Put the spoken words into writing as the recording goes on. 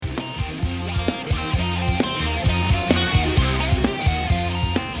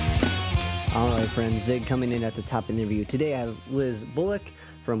friends. Zig coming in at the top of the interview. Today I have Liz Bullock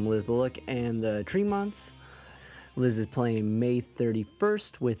from Liz Bullock and the Tremonts. Liz is playing May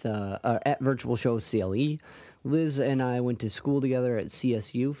 31st with at Virtual Show CLE. Liz and I went to school together at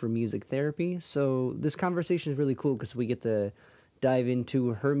CSU for music therapy. So this conversation is really cool because we get to dive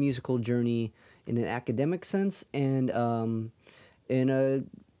into her musical journey in an academic sense and in a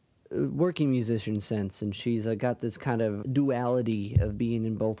working musician sense, and she's got this kind of duality of being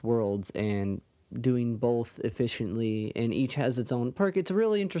in both worlds and doing both efficiently, and each has its own perk. It's a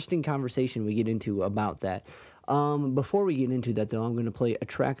really interesting conversation we get into about that. Before we get into that, though, I'm going to play a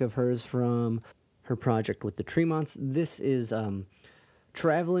track of hers from her project with the Tremonts. This is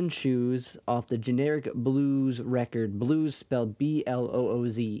Travelin' Shoes off the Generic Blues record, Blues spelled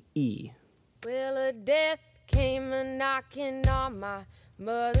Blooze. Well, a death came a knocking on my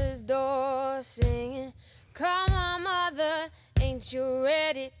mother's door, singing, "Come on, mother, ain't you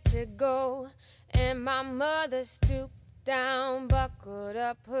ready to go?" And my mother stooped down, buckled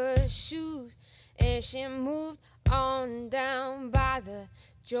up her shoes, and she moved on down by the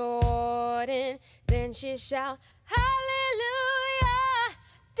Jordan. Then she shout, "Hallelujah,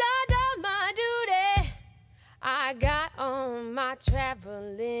 done my duty. I got on my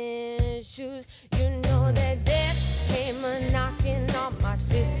traveling shoes." You know that death came a knocking on my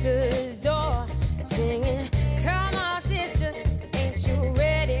sister's door, singing, "Come on, sister, ain't you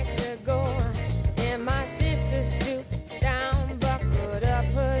ready to go?" And my sister stooped down, buckled up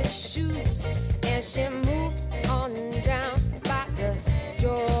her shoes, and she moved on down by the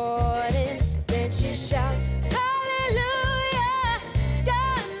Jordan. Then she shouted, "Hallelujah,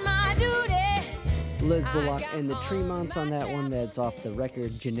 done my duty." Liz Bullock and the Tremonts on that one. That's off the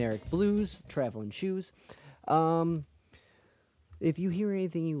record Generic Blues, Travelin' Shoes. If you hear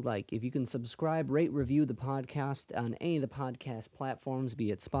anything you like, if you can subscribe, rate, review the podcast on any of the podcast platforms, be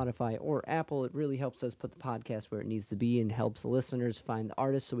it Spotify or Apple, it really helps us put the podcast where it needs to be and helps listeners find the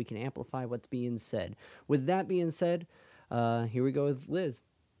artists so we can amplify what's being said. With that being said, here we go with Liz.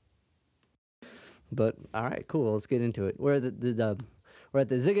 But, all right, cool. Let's get into it. We're at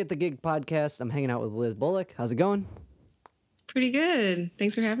the Zig at the Gig podcast. I'm hanging out with Liz Bullock. How's it going? Pretty good.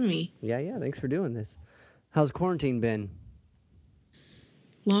 Thanks for having me. Yeah. Thanks for doing this. How's quarantine been?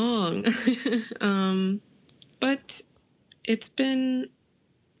 Long. But it's been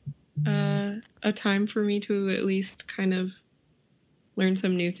a time for me to at least kind of learn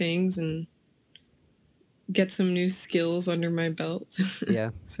some new things and get some new skills under my belt. Yeah.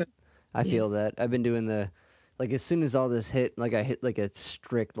 So I feel that. I've been doing as soon as all this hit, I hit a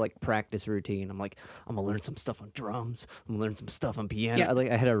strict practice routine. I'm like, I'm gonna learn some stuff on drums. I'm gonna learn some stuff on piano. Yeah.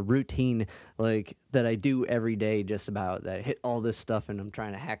 I had a routine that I do every day, just about that. I hit all this stuff, and I'm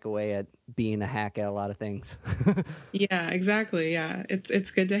trying to hack away at being a hack at a lot of things. Yeah, exactly. Yeah, it's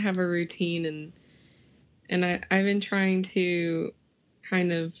good to have a routine, and I've been trying to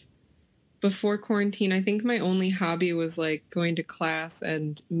kind of. Before quarantine, I think my only hobby was going to class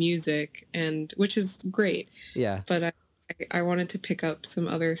and music, and which is great. Yeah. But I wanted to pick up some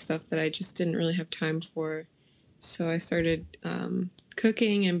other stuff that I just didn't really have time for. So I started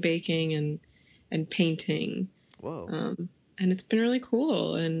cooking and baking and painting. Whoa. And it's been really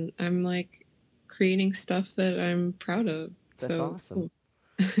cool. And I'm creating stuff that I'm proud of. That's so awesome.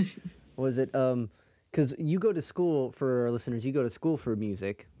 It's cool. Was it because you go to school, for our listeners, you go to school for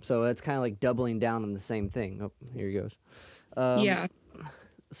music, so that's kind of doubling down on the same thing. Oh, here he goes. Yeah.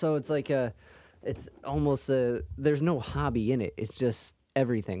 So it's it's almost there's no hobby in it. It's just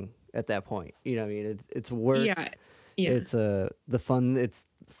everything at that point. You know what I mean? It's work. Yeah. It's the fun. It's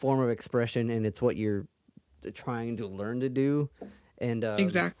form of expression, and it's what you're trying to learn to do. And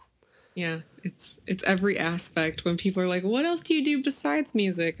Exactly. Yeah, it's every aspect. When people are like, "What else do you do besides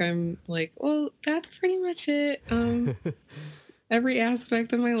music?" I'm like, "Well, that's pretty much it. Every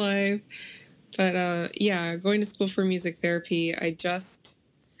aspect of my life." But yeah, going to school for music therapy. I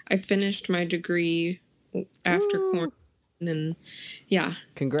finished my degree after quarantine, and yeah.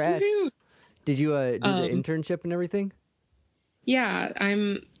 Congrats! Woo-hoo. Did you do the internship and everything? Yeah,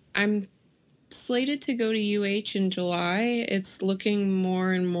 I'm slated to go to UH in July. It's looking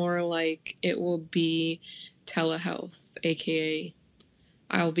more and more like it will be telehealth, aka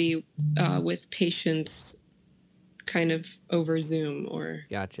I'll be with patients kind of over Zoom or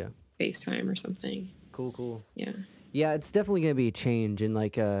Gotcha. FaceTime or something. Cool. Yeah. Yeah, it's definitely going to be a change. And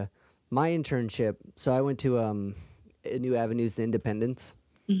my internship, so I went to New Avenues to Independence.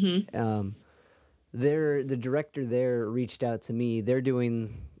 Mm-hmm. The director there reached out to me. They're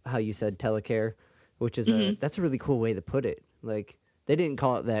doing, how you said, telecare, which is that's a really cool way to put it. They didn't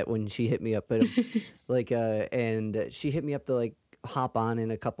call it that when she hit me up, but and she hit me up to hop on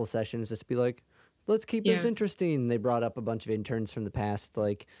in a couple sessions, just be like, let's keep this Yeah. interesting. They brought up a bunch of interns from the past,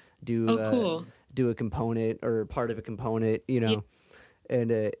 like do Oh, cool. do a component or part of a component, you Yeah. know,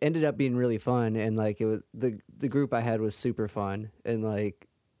 and it ended up being really fun. And like it was the group I had was super fun, and like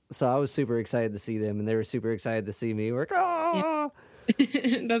so I was super excited to see them, and they were super excited to see me. We're like, Yeah. "Ah!"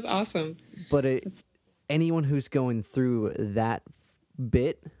 That's awesome. But That's, anyone who's going through that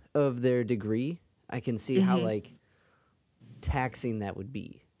bit of their degree, I can see how like taxing that would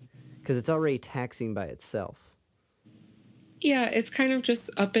be, because it's already taxing by itself. yeah, it's kind of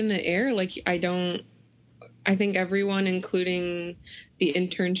just up in the air. Like, I think everyone, including the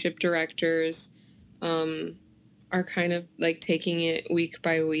internship directors, are kind of like taking it week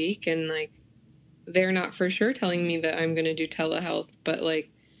by week, and like they're not for sure telling me that I'm going to do telehealth, but like,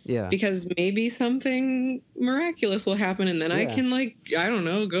 Yeah. because maybe something miraculous will happen, and then I Yeah. can, like, I don't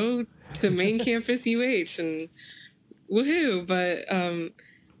know, go to main campus UH and woohoo. But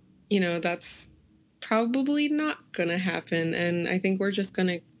that's probably not gonna happen, and I think we're just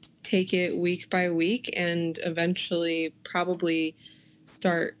gonna take it week by week and eventually probably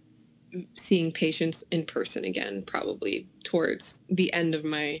start seeing patients in person again, probably towards the end of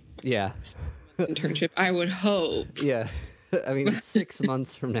my Yeah. internship, I would hope. Yeah. I mean, 6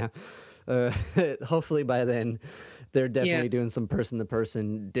 months from now. Uh, hopefully by then, they're definitely doing some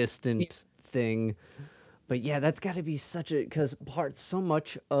person-to-person distant thing. But yeah, that's got to be such a... Because so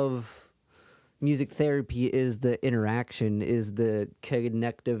much of music therapy is the interaction, is the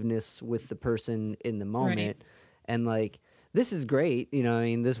connectiveness with the person in the moment. Right. And like, this is great. You know, I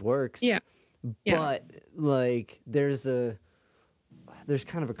mean, this works. Yeah. But like, there's kind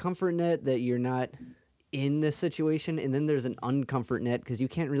of a comfort net that you're not in this situation, and then there's an uncomfort net because you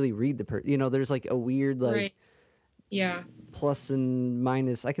can't really read the person. You know, there's like a weird like Right. Yeah. plus and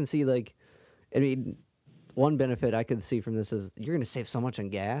minus. I can see like, I mean, one benefit I could see from this is you're gonna save so much on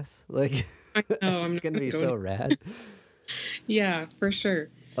gas. Like, I know. I'm it's gonna not be going. so rad. Yeah, for sure.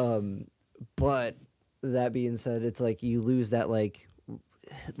 But that being said, it's like you lose that like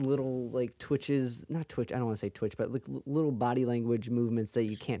little like twitches, not twitch, I don't want to say twitch, but like little body language movements that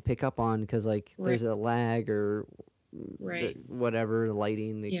you can't pick up on because like there's a lag or Right. whatever, the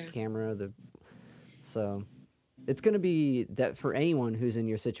lighting, the camera, so it's going to be that for anyone who's in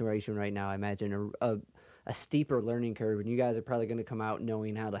your situation right now. I imagine a steeper learning curve, and you guys are probably going to come out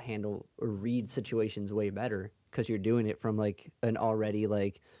knowing how to handle or read situations way better because you're doing it from like an already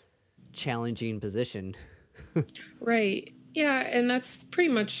like challenging position. Right. Yeah, and that's pretty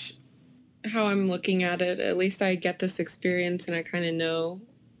much how I'm looking at it. At least I get this experience and I kind of know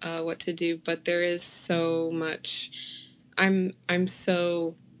what to do. But there is so much. I'm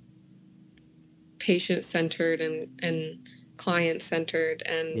so patient centered and client centered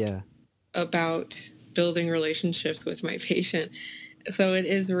and about building relationships with my patient. So it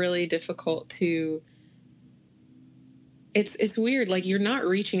is really difficult to. It's weird. Like, you're not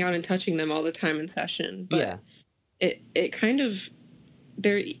reaching out and touching them all the time in session, but it kind of.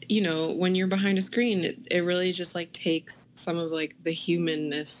 There, when you're behind a screen, it really just like takes some of like the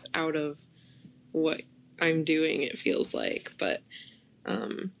humanness out of what I'm doing, it feels like. But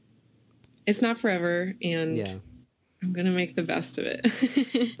it's not forever, and I'm gonna make the best of it.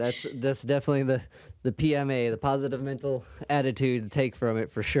 That's definitely the PMA, the positive mental attitude to take from it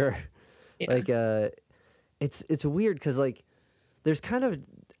for sure. Like it's weird because like there's kind of,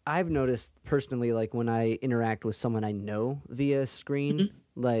 I've noticed personally, like when I interact with someone I know via screen,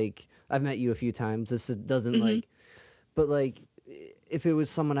 like I've met you a few times. This doesn't like, but like if it was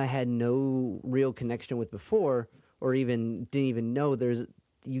someone I had no real connection with before, or even didn't even know,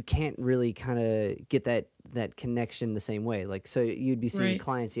 you can't really kind of get that connection the same way. Like, so you'd be seeing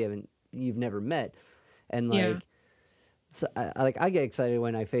clients you've never met, and like. So I get excited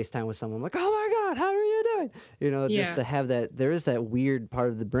when I FaceTime with someone. I'm like, oh my God, how are you doing? You know, just to have that, there is that weird part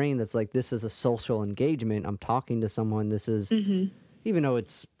of the brain that's like, this is a social engagement. I'm talking to someone. This is, even though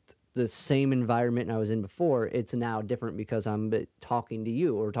it's the same environment I was in before, it's now different because I'm talking to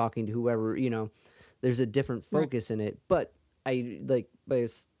you or talking to whoever, there's a different focus in it. But I've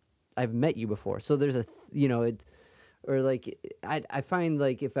met you before. So there's I find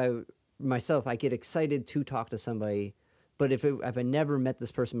like if I get excited to talk to somebody. But if I never met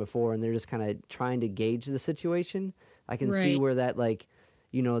this person before and they're just kind of trying to gauge the situation, I can see where that like,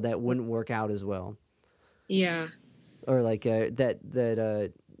 that wouldn't work out as well. Yeah. Or like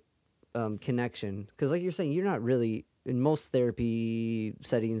that connection, because like you're saying, you're not really in most therapy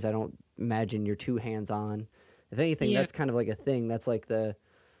settings. I don't imagine you're too hands on. If anything, that's kind of like a thing. That's like the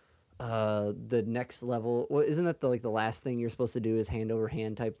next level. Well, isn't that the last thing you're supposed to do is hand over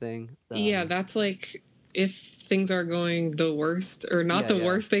hand type thing? That's like if things are going the worst, or not the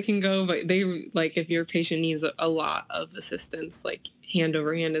worst they can go, but they, like, if your patient needs a lot of assistance, like hand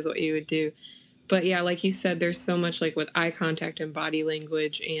over hand is what you would do. But yeah, like you said, there's so much like with eye contact and body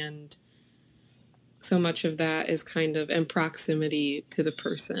language, and so much of that is kind of in proximity to the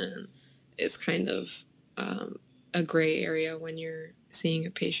person. It's kind of a gray area when you're seeing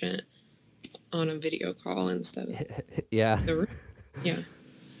a patient on a video call instead of yeah. Yeah.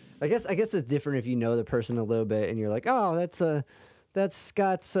 I guess it's different if you know the person a little bit and you're like, oh, that's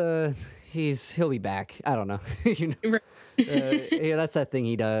Scott's. He'll be back. I don't know. You know, Right. yeah, that's that thing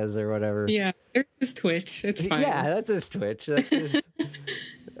he does or whatever. Yeah, there's his twitch. It's fine. Yeah, that's his twitch.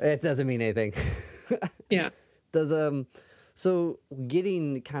 It doesn't mean anything. Yeah. Does so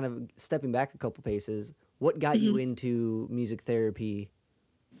getting kind of stepping back a couple paces, what got you into music therapy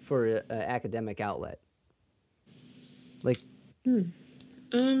for an academic outlet? Like,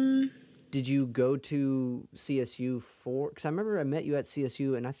 did you go to CSU for? Because I remember I met you at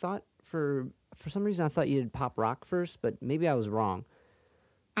CSU, and I thought for some reason I thought you did pop rock first, but maybe I was wrong.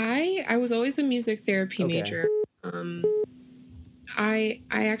 I was always a music therapy major. I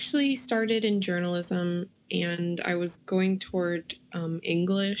actually started in journalism, and I was going toward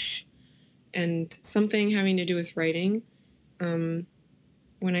English and something having to do with writing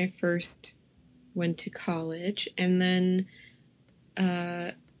when I first went to college. And then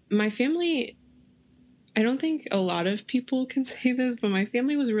my family, I don't think a lot of people can say this, but my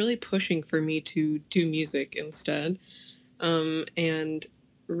family was really pushing for me to do music instead, and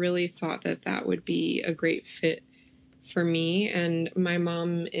really thought that would be a great fit for me. And my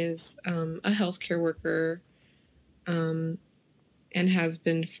mom is a healthcare worker, and has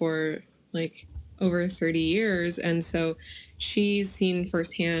been for like over 30 years. And so she's seen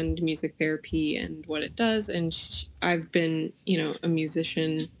firsthand music therapy and what it does. And I've been, a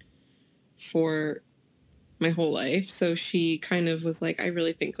musician for my whole life. So she kind of was like, I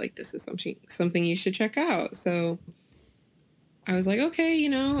really think like this is something you should check out. So I was like, okay,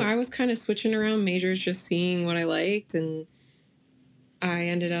 I was kind of switching around majors, just seeing what I liked. And I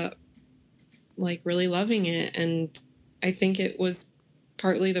ended up like really loving it. And I think it was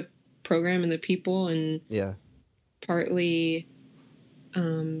partly the program and the people, and partly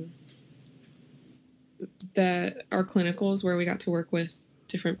our clinicals where we got to work with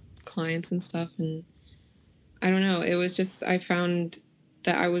different clients and stuff. And I don't know, it was just, I found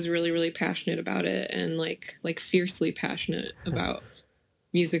that I was really, really passionate about it, and like fiercely passionate about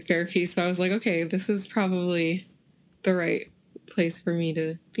music therapy. So I was like, okay, this is probably the right place for me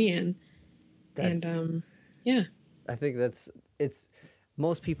to be in. Yeah. I think it's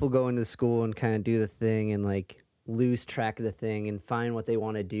most people go into school and kind of do the thing and like lose track of the thing and find what they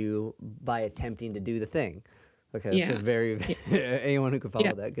want to do by attempting to do the thing. Okay, that's a very anyone who can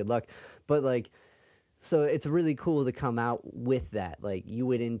follow that, good luck. But like, so it's really cool to come out with that. Like you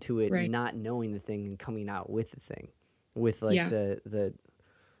went into it not knowing the thing and coming out with the thing, with like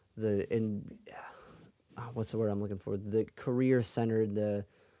what's the word I'm looking for? The career centered, the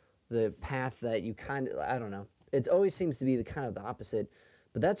path that you kind of, I don't know. It always seems to be the kind of the opposite,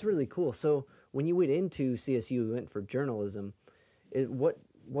 but that's really cool. So when you went into CSU, you went for journalism. What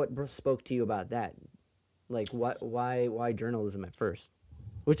spoke to you about that? Like why journalism at first?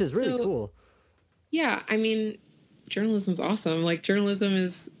 Which is really cool. Yeah, I mean, journalism's awesome. Like journalism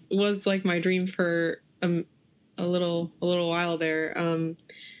was like my dream for a little while there.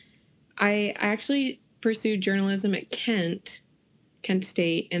 I actually pursued journalism at Kent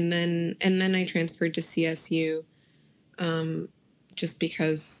State, and then I transferred to CSU, just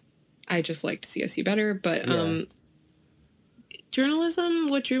because I just liked CSU better. But journalism,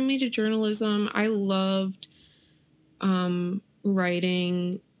 what drew me to journalism, I loved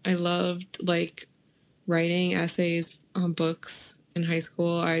writing. I loved like writing essays on books in high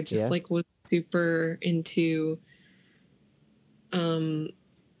school. I just like was super into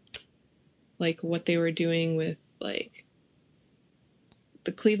like what they were doing with like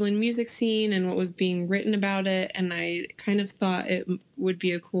the Cleveland music scene and what was being written about it. And I kind of thought it would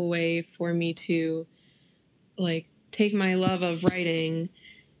be a cool way for me to like take my love of writing,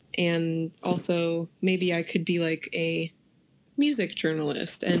 and also maybe I could be like a music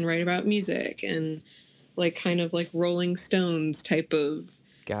journalist and write about music, and like kind of like Rolling Stones type of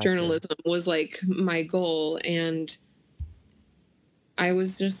journalism was like my goal. And I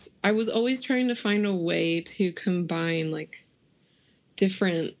was always trying to find a way to combine like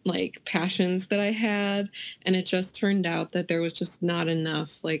different like passions that I had, and it just turned out that there was just not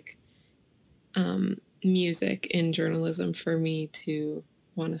enough like music in journalism for me to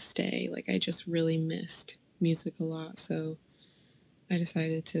want to stay. Like I just really missed music a lot, so I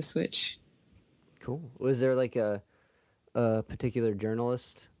decided to switch. Cool. Was there like a particular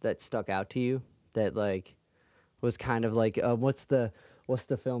journalist that stuck out to you that like was kind of like what's the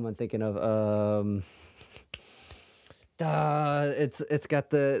film I'm thinking of? It's got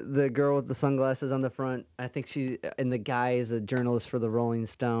the girl with the sunglasses on the front. I think she and the guy is a journalist for the Rolling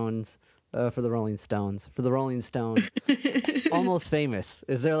Stones. For the Rolling Stones. For the Rolling Stone. Almost Famous.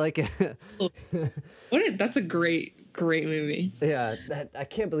 Is there like a That's a great movie. yeah? I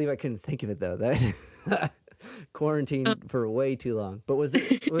can't believe I couldn't think of it though. That quarantined for way too long. But was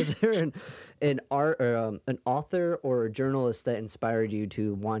there an art or an author or a journalist that inspired you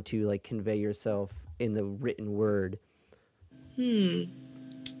to want to like convey yourself in the written word?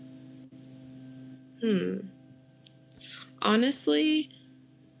 Honestly,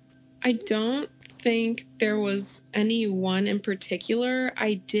 I don't think there was any one in particular.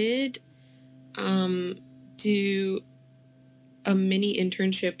 I did do a mini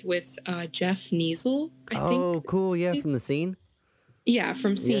internship with Jeff Niesel, I think. Oh, cool. Yeah, from the scene. Yeah,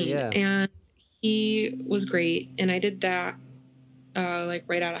 from Scene. Yeah. And he was great. And I did that like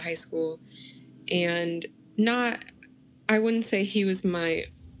right out of high school. And I wouldn't say he was my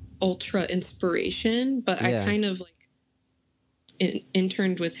ultra inspiration, but I kind of like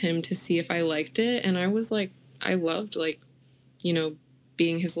interned with him to see if I liked it. And I was like, I loved like, you know,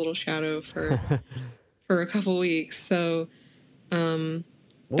 being his little shadow for a couple weeks. So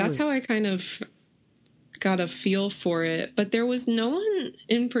that's how I kind of got a feel for it. But there was no one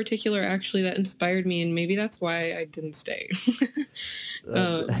in particular actually that inspired me, and maybe that's why I didn't stay.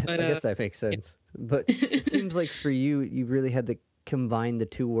 I guess that makes sense. But it seems like for you, you really had to combine the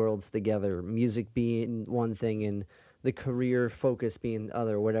two worlds together, music being one thing and the career focus being the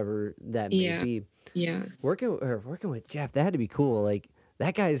other, whatever that may be. Yeah. Working with Jeff, that had to be cool. Like,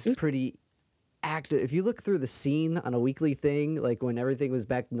 that guy's pretty active. If you look through the Scene on a weekly thing, like when everything was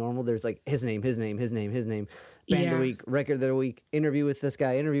back to normal, there's like his name, band of the week, record of the week, interview with this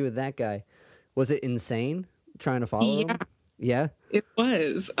guy, interview with that guy. Was it insane trying to follow him? Yeah, it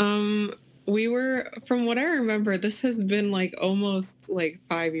was. We were, from what I remember, this has been like almost like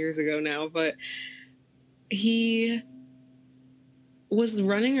 5 years ago now, but he was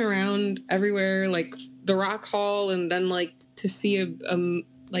running around everywhere, like the Rock Hall, and then like to see a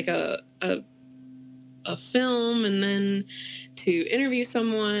film, and then to interview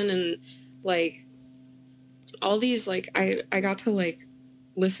someone, and like all these, like I got to like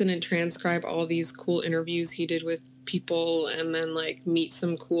listen and transcribe all these cool interviews he did with people, and then like meet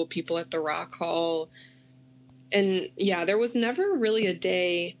some cool people at the Rock Hall. And yeah, there was never really a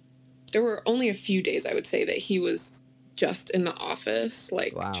day, there were only a few days I would say that he was just in the office,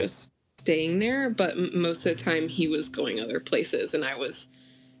 like just staying there, but most of the time he was going other places, and I was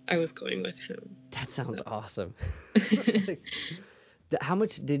going with him. That sounds awesome. How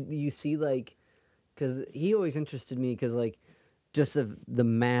much did you see, like, because he always interested me, because like just of the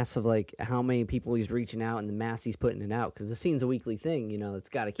mass of like how many people he's reaching out and the mass he's putting it out, because the Scene's a weekly thing, you know, it's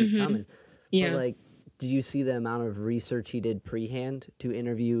got to keep coming. Yeah. But like, did you see the amount of research he did pre-hand to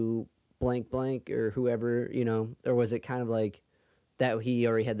interview blank or whoever, you know, or was it kind of like that he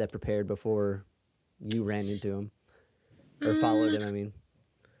already had that prepared before you ran into him or followed him? I mean,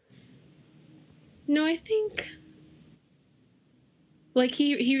 no, I think like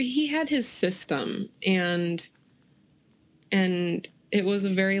he had his system, and it was a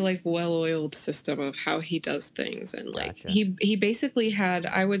very like well-oiled system of how he does things, and like he basically had,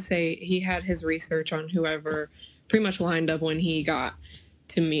 I would say he had his research on whoever pretty much lined up when he got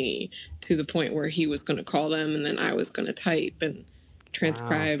to me, to the point where he was going to call them, and then I was going to type and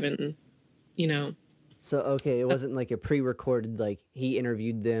transcribe and, you know. So, okay, it wasn't like a pre-recorded, like he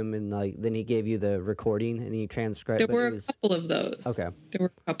interviewed them and like then he gave you the recording and you transcribed. There were a couple of those. Okay. There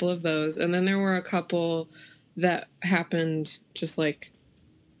were a couple of those. And then there were a couple that happened just like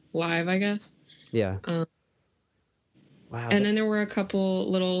live, I guess. Yeah. Wow. And then there were a couple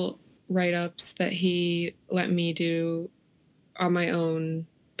little write-ups that he let me do on my own,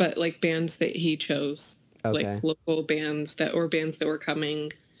 but like bands that he chose, like local bands that were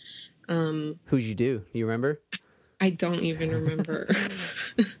coming. Who'd you do? You remember? I don't even remember.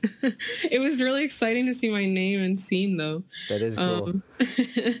 It was really exciting to see my name and Scene, though. That is cool.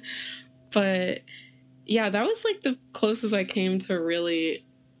 But yeah, that was like the closest I came to really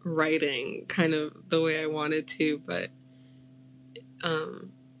writing kind of the way I wanted to. But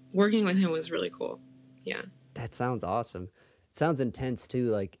working with him was really cool. Yeah. That sounds awesome. It sounds intense too.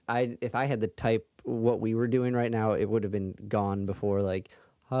 Like if I had to type what we were doing right now, it would have been gone before. Like,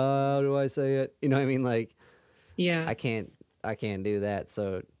 how do I say it? You know what I mean? Like, yeah, I can't do that.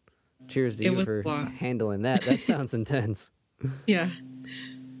 So cheers to you for handling that. That sounds intense. Yeah.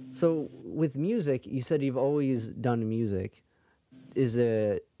 So with music, you said you've always done music. Is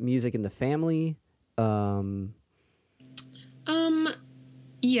it music in the family?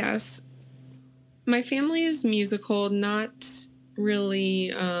 Yes. My family is musical, not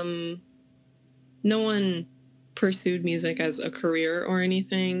really, no one pursued music as a career or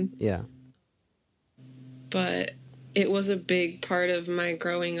anything, Yeah. but it was a big part of my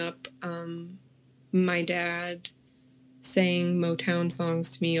growing up. My dad sang Motown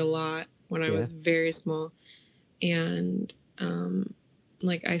songs to me a lot when I Yeah. was very small. And,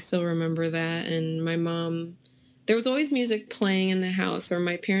 like, I still remember that. And my mom, there was always music playing in the house, or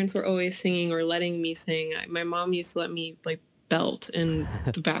my parents were always singing or letting me sing. My mom used to let me, like, belt in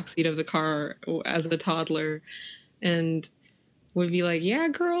the backseat of the car as a toddler and would be like, yeah,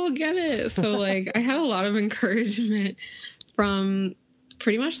 girl, get it. So, like, I had a lot of encouragement from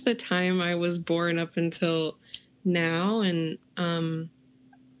pretty much the time I was born up until now. And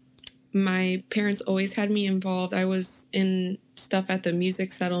my parents always had me involved. I was in stuff at the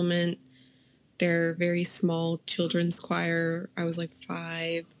music settlement, their very small children's choir. I was like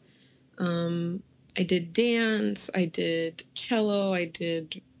 5. I did dance, I did cello,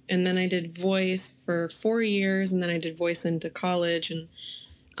 and then I did voice for 4 years, and then I did voice into college. And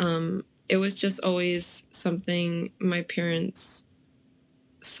it was just always something my parents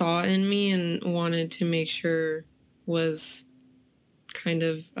saw in me and wanted to make sure was kind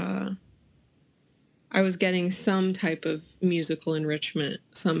of, I was getting some type of musical enrichment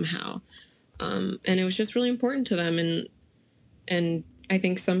somehow. And it was just really important to them. And I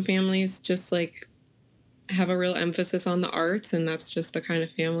think some families just like have a real emphasis on the arts, and that's just the kind of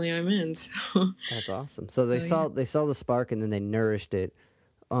family I'm in. So That's awesome. So they yeah. saw the spark and then they nourished it.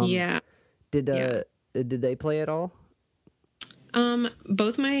 Yeah. Did Yeah. did they play at all?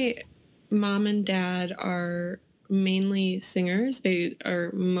 Both my mom and dad are mainly singers. They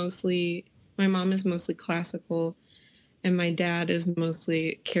are mostly, my mom is mostly classical and my dad is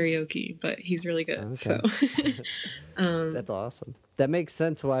mostly karaoke, but he's really good. Okay. So That's awesome. That makes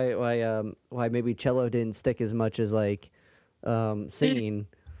sense why maybe cello didn't stick as much as like singing.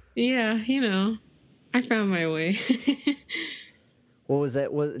 yeah, I found my way. What was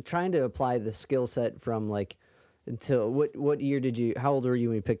that? Was trying to apply the skill set from like until what year did you? How old were you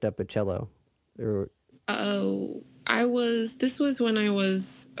when you picked up a cello? Or This was when I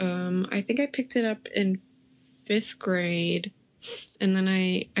was, I think I picked it up in 5th grade, and then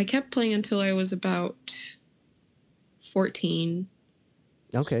I kept playing until I was about 14.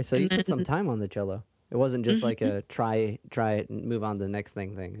 okay, so And you put some then- time on the cello. It wasn't just like a try it and move on to the next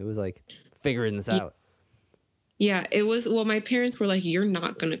thing. It was like figuring this out. Yeah, it was, well, my parents were like, you're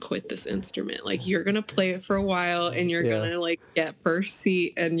not going to quit this instrument. Like, you're going to play it for a while, and you're Yeah. going to, like, get first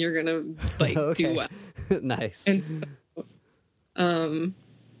seat, and you're going to, like, do well. Nice. And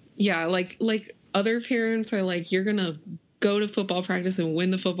yeah, like other parents are like, you're gonna go to football practice and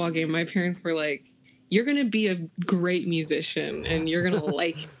win the football game. My parents were like, you're gonna be a great musician and you're gonna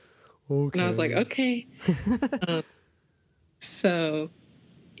like it. Okay. And I was like, okay. So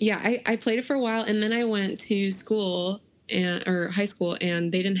yeah, I played it for a while, and then I went to school or high school,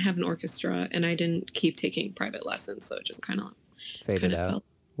 and they didn't have an orchestra, and I didn't keep taking private lessons, so it just kind of Faded out. felt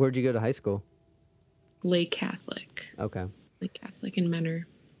Where'd you go to high school? Lake Catholic. Okay. Lake Catholic in Menor.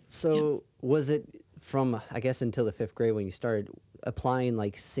 So was it from I guess until the 5th grade when you started applying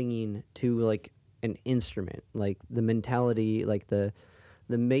like singing to like an instrument, like the mentality, like the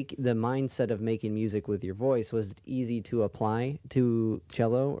mindset of making music with your voice? Was it easy to apply to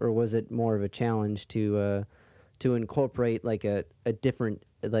cello, or was it more of a challenge to incorporate like a different,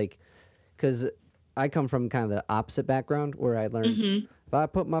 like, because I come from kind of the opposite background where I learned if I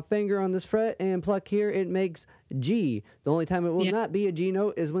put my finger on this fret and pluck here, it makes G. The only time it will not be a G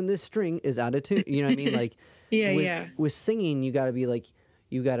note is when this string is out of tune. You know what I mean? Like, with singing, you got to be like,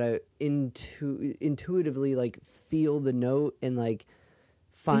 you got to intuitively like feel the note and like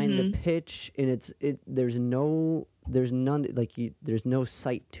find the pitch, and there's no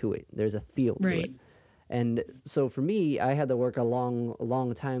sight to it. There's a feel to it. And so for me, I had to work a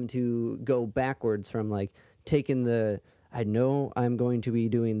long time to go backwards from like taking I know I'm going to be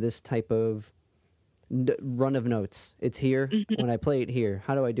doing this type of run of notes. It's here. When I play it here,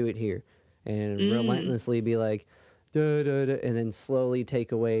 how do I do it here? And relentlessly be like, da, da, da, and then slowly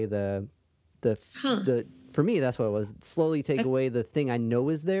take away the for me, that's what it was. Slowly take away the thing I know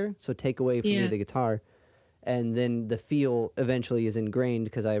is there. So take away from me the guitar. And then the feel eventually is ingrained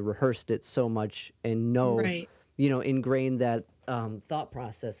because I rehearsed it so much and ingrained that thought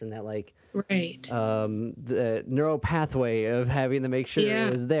process and that like the neural pathway of having to make sure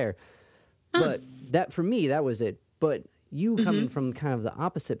it was there. But that for me, that was it. But you coming from kind of the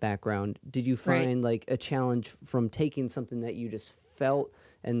opposite background, did you Right. find like a challenge from taking something that you just felt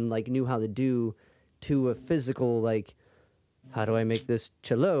and like knew how to do to a physical, like, how do I make this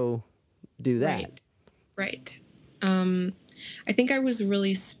cello do that? Right. Right. I think I was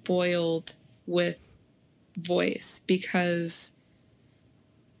really spoiled with voice because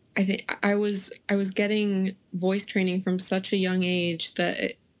I think I was getting voice training from such a young age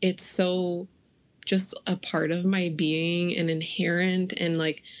that it's so just a part of my being and inherent, and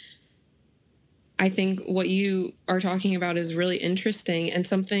like I think what you are talking about is really interesting and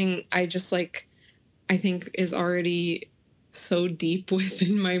something I just like I think is already so deep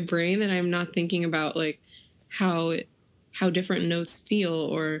within my brain that I'm not thinking about like how different notes feel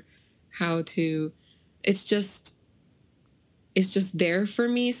or how to it's just there for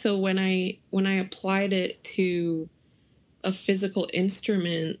me. So when I applied it to a physical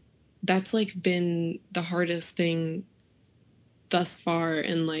instrument, that's like been the hardest thing thus far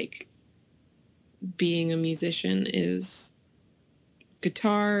in like being a musician is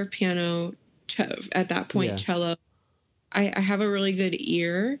guitar, piano, at that point Yeah. cello. I have a really good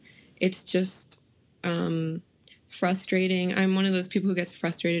ear. It's just frustrating. I'm one of those people who gets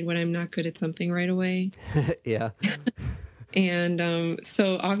frustrated when I'm not good at something right away. Yeah. And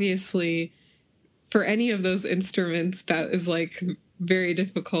so obviously for any of those instruments, that is like very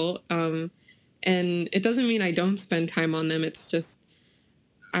difficult. And it doesn't mean I don't spend time on them. It's just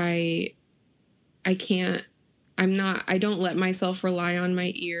I can't, I don't let myself rely on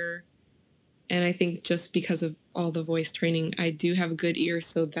my ear. And I think just because of all the voice training, I do have a good ear,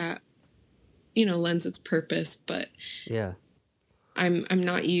 so that, you know, lends its purpose. But Yeah. I'm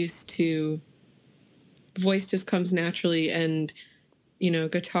not used to, voice just comes naturally, and, you know,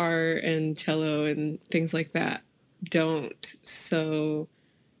 guitar and cello and things like that don't. So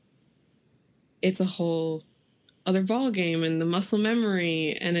it's a whole other ball game, and the muscle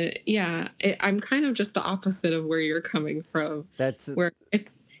memory, and I'm kind of just the opposite of where you're coming from. That's Where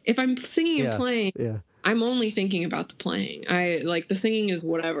if I'm singing and yeah. playing, Yeah. I'm only thinking about the playing. I like the singing is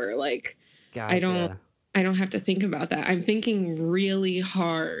whatever. Like Gotcha. I don't have to think about that. I'm thinking really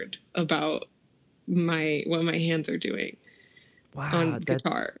hard about what my hands are doing on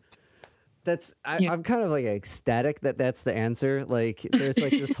guitar. I'm kind of like ecstatic that that's the answer. Like there's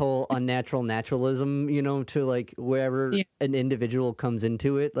like this whole unnatural naturalism, you know, to like wherever Yeah. an individual comes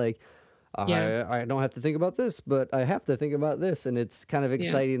into it. Like Yeah. I don't have to think about this, but I have to think about this, and it's kind of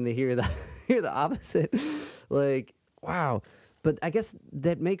exciting to hear hear the opposite. Like wow, but I guess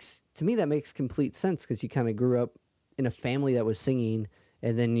that makes complete sense because you kind of grew up in a family that was singing,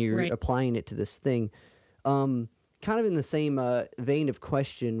 and then you're Right. applying it to this thing. Kind of in the same vein of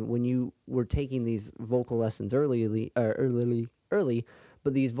question, when you were taking these vocal lessons early,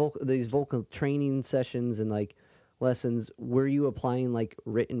 but these vocal training sessions and like lessons, were you applying like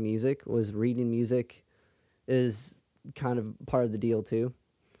written music? Was reading music is kind of part of the deal too,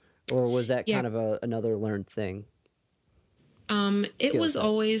 or was that Yeah. kind of another learned thing? It Skill was set.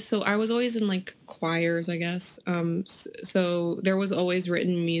 always, so I was always in like choirs, I guess. So there was always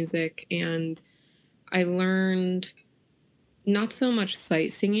written music, and I learned not so much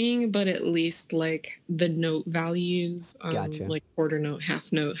sight singing, but at least like the note values, Gotcha. like quarter note,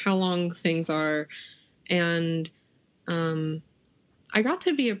 half note, how long things are. And I got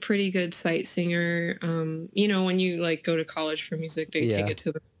to be a pretty good sight singer. You know, when you like go to college for music, they take Yeah. it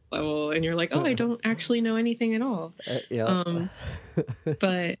to the level and you're like, oh, I don't actually know anything at all. Yeah.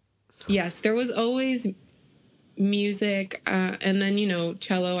 But yes, there was always music. And then, you know,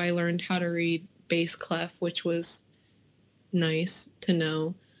 cello, I learned how to read bass clef, which was nice to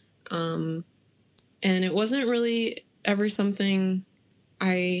know. And it wasn't really ever something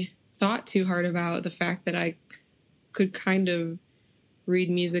I thought too hard about, the fact that I could kind of read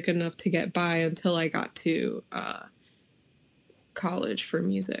music enough to get by until I got to college for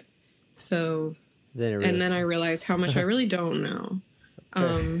music. So, then I realized how much I really don't know.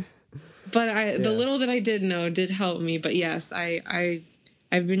 But the little that I did know did help me. But yes,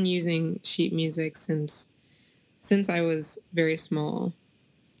 I've been using sheet music since I was very small.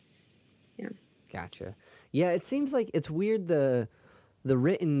 Yeah. Gotcha. Yeah, it seems like it's weird. The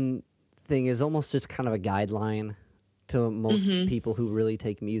written thing is almost just kind of a guideline to most people who really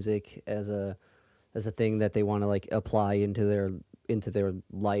take music as a thing that they want to like apply into their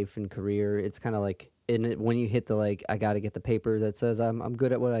life and career. It's kind of like when you hit the like, I got to get the paper that says I'm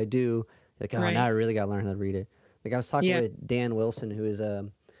good at what I do. Like, oh, Right. now I really got to learn how to read it. Like I was talking Yeah. with Dan Wilson, who is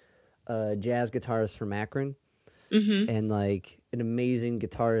a jazz guitarist from Akron. Mm-hmm. And like an amazing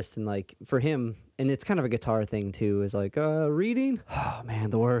guitarist, and like for him, and it's kind of a guitar thing too, is like reading, oh man,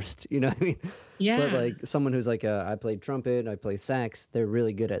 the worst, you know what I mean? Yeah. But like someone who's like I played trumpet, I play sax, they're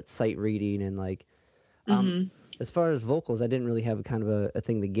really good at sight reading. And like as far as vocals, I didn't really have a kind of a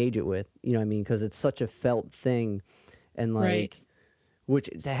thing to gauge it with, you know what I mean? Because it's such a felt thing. And like Right. which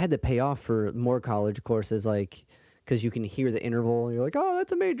that had to pay off for more college courses, like because you can hear the interval and you're like, oh,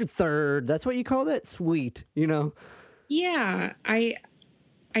 that's a major third, that's what you call that, sweet, you know? Yeah,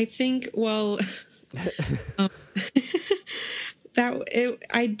 I think, well,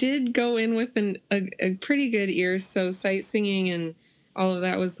 I did go in with a pretty good ear, so sight singing and all of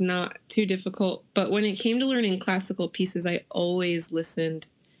that was not too difficult. But when it came to learning classical pieces, I always listened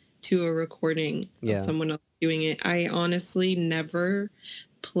to a recording Yeah. of someone else doing it. I honestly never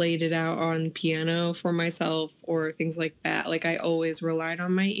played it out on piano for myself or things like that. Like, I always relied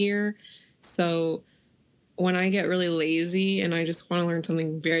on my ear. So when I get really lazy and I just want to learn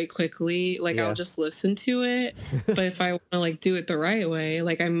something very quickly, like Yeah. I'll just listen to it. But if I want to like do it the right way,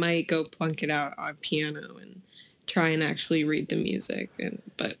 like I might go plunk it out on piano and try and actually read the music.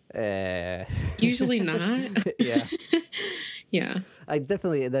 But usually not. Yeah. Yeah. I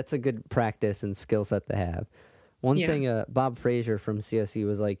definitely, that's a good practice and skill set to have. One Yeah. thing, Bob Fraser from CSE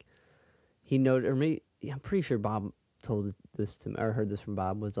was like, he noted, or maybe, I'm pretty sure Bob told this to me, or heard this from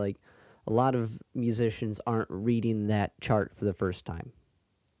Bob, was like, a lot of musicians aren't reading that chart for the first time.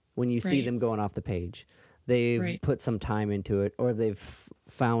 When you see Right. them going off the page, they've Right. put some time into it, or they've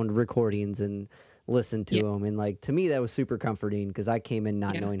found recordings and listened to Yeah. them. And like, to me, that was super comforting because I came in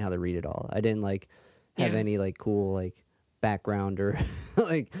not Yeah. knowing how to read it all. I didn't like have Yeah. any like cool like background or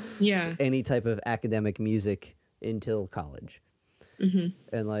like Yeah. any type of academic music until college.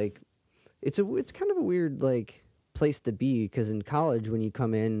 And like it's kind of a weird like place to be, because in college when you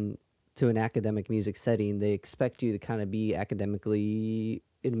come in to an academic music setting, they expect you to kind of be academically,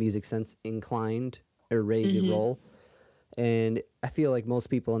 in a music sense, inclined or ready to roll. And I feel like most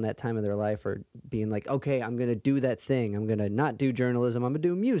people in that time of their life are being like, okay, I'm going to do that thing. I'm going to not do journalism. I'm going to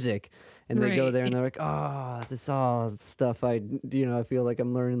do music. And they go Right. there and they're like, oh, this is all stuff I feel like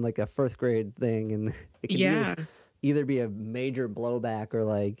I'm learning like a first grade thing. And it can Yeah. either be a major blowback or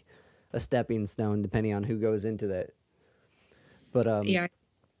like a stepping stone, depending on who goes into that. But Yeah.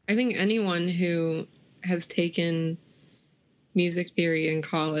 I think anyone who has taken music theory in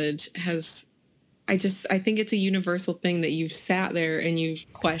college has, I think it's a universal thing that you've sat there and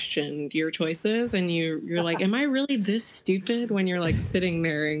you've questioned your choices and you're like, am I really this stupid, when you're like sitting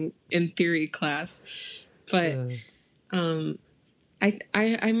there in theory class? But I'm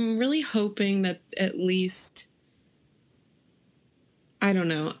really hoping that at least, I don't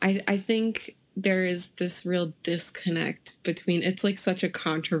know. I think there is this real disconnect between, it's like such a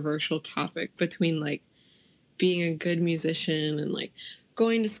controversial topic between like being a good musician and like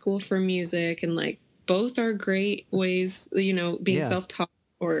going to school for music, and like both are great ways, being Yeah. self-taught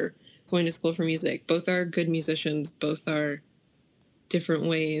or going to school for music. Both are good musicians, both are different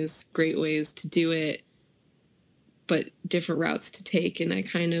ways, great ways to do it, but different routes to take. And I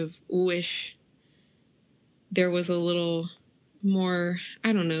kind of wish there was a little more,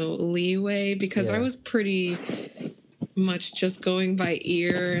 I don't know, leeway, because I Yeah. was pretty much just going by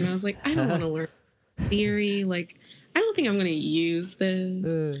ear, and I was like, I don't want to learn theory. Like, I don't think I'm going to use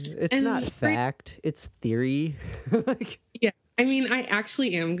this. it's And not it's great. fact, it's theory. Like, Yeah. I mean, I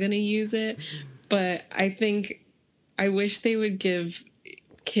actually am going to use it, but I wish they would give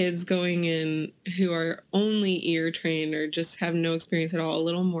kids going in who are only ear trained or just have no experience at all a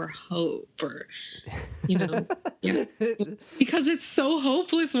little more hope, or, yeah. Because it's so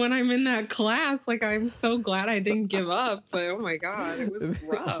hopeless when I'm in that class. Like, I'm so glad I didn't give up, but oh my God, it was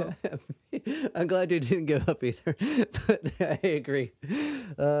rough. I'm glad you didn't give up either, but I agree.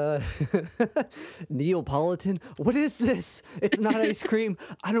 Neapolitan? What is this? It's not ice cream.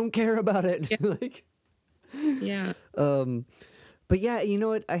 I don't care about it. Yeah. Like, Yeah. but yeah, you know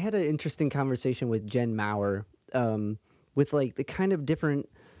what? I had an interesting conversation with Jen Maurer, with like the kind of different,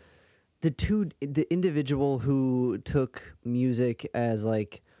 the individual who took music as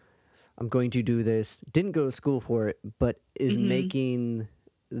like, I'm going to do this, didn't go to school for it, but is making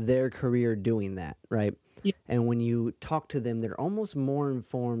their career doing that, right? Yeah. And when you talk to them, they're almost more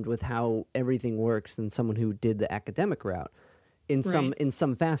informed with how everything works than someone who did the academic route in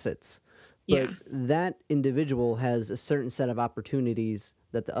some facets. But Yeah. that individual has a certain set of opportunities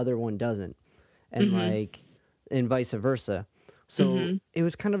that the other one doesn't, and like, and vice versa. So it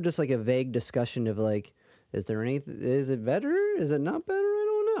was kind of just like a vague discussion of like, is it better? Is it not better? I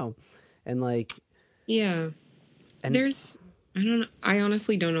don't know. And like, Yeah. and I don't know. I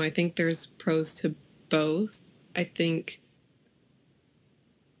honestly don't know. I think there's pros to both. I think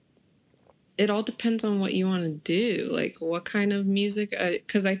it all depends on what you want to do. Like what kind of music,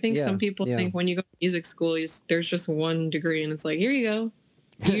 because I think some people think when you go to music school, there's just one degree and it's like, here you go.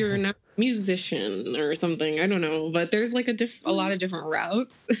 You're not a musician or something. I don't know. But there's like a lot of different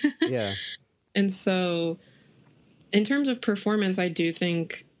routes. Yeah. And so in terms of performance, I do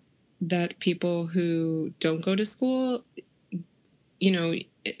think that people who don't go to school, you know,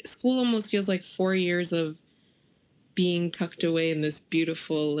 school almost feels like 4 years of being tucked away in this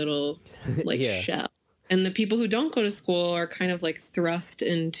beautiful little like shell. And the people who don't go to school are kind of like thrust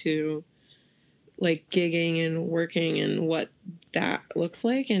into like gigging and working and what that looks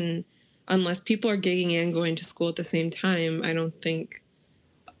like. And unless people are gigging and going to school at the same time, I don't think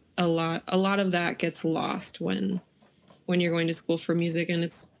a lot of that gets lost when you're going to school for music. And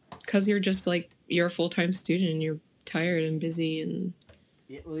it's because you're just like, you're a full-time student and you're tired and busy. And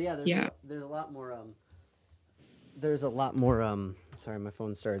there's a lot more there's a lot more sorry, my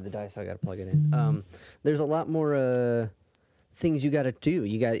phone started to die, so I gotta plug it in. There's a lot more things you gotta do.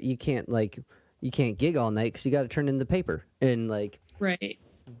 You can't gig all night because you gotta turn in the paper and like right.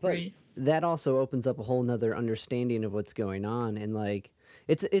 But that also opens up a whole nother understanding of what's going on, and like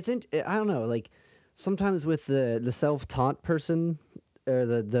it's I don't know, like sometimes with the self-taught person or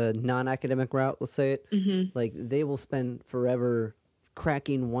the non-academic route, let's say it, like they will spend forever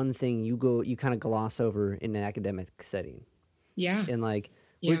cracking one thing you kind of gloss over in an academic setting. Yeah. And like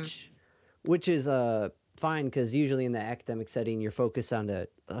which is fine, because usually in the academic setting you're focused on a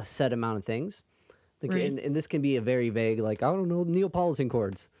set amount of things. Like, and this can be a very vague, like, I don't know, Neapolitan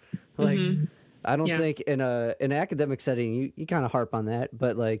chords. Like I don't think in an academic setting you kind of harp on that,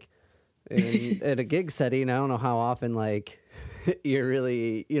 but like in a gig setting, I don't know how often like you're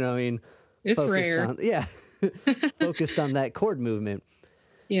really, you know what I mean, it's rare. Focused on that chord movement.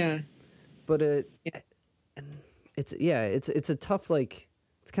 Yeah. But it's a tough, like,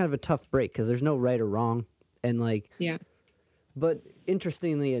 it's kind of a tough break because there's no right or wrong. And like, but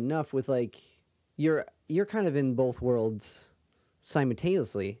interestingly enough, with like, you're kind of in both worlds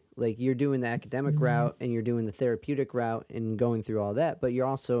simultaneously. Like you're doing the academic route and you're doing the therapeutic route and going through all that, but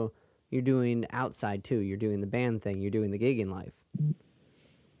you're doing outside too. You're doing the band thing. You're doing the gigging life.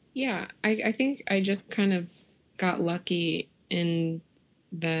 Yeah, I think I just kind of got lucky in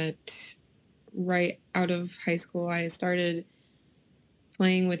that right out of high school, I started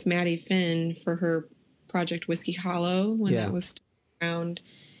playing with Maddie Finn for her project Whiskey Hollow when that was still around.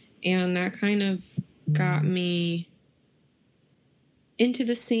 And that kind of got me into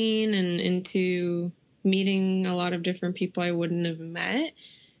the scene and into meeting a lot of different people I wouldn't have met.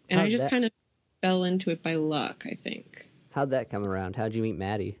 And I just kind of fell into it by luck, I think. How'd that come around? How'd you meet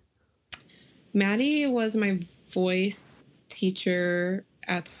Maddie? Maddie was my voice teacher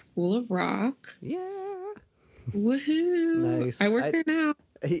at School of Rock. Yeah. Woohoo. Nice. I work there now.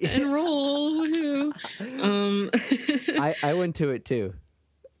 Enroll. Woohoo. I went to it too.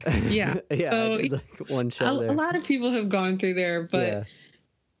 Yeah. Yeah. So, I did like one show there. A lot of people have gone through there, but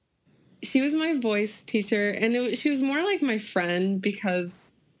she was my voice teacher, and she was more like my friend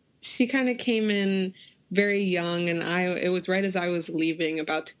because she kind of came in very young, and it was right as I was leaving,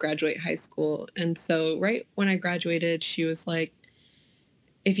 about to graduate high school. And so right when I graduated, she was like,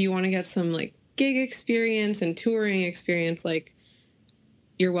 if you want to get some like gig experience and touring experience, like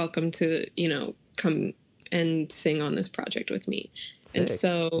you're welcome to, you know, come and sing on this project with me. Sick. And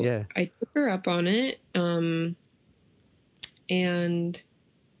so I took her up on it. And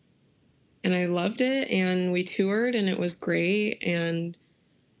I loved it, and we toured, and it was great. And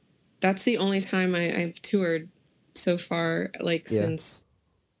that's the only time I've toured so far, like since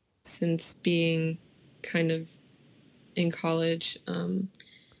being kind of in college.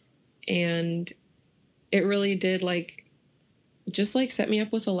 And it really did just set me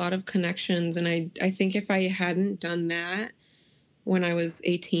up with a lot of connections. And I think if I hadn't done that when I was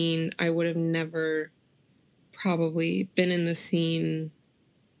 18, I would have never probably been in the scene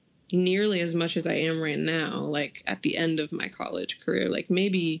nearly as much as I am right now, like at the end of my college career, like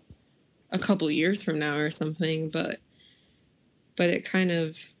maybe a couple years from now or something, but it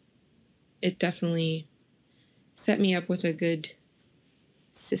definitely set me up with a good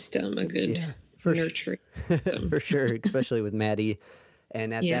system, a good nurturing system. For sure, especially with Maddie.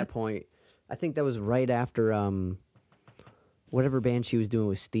 And at that point, I think that was right after whatever band she was doing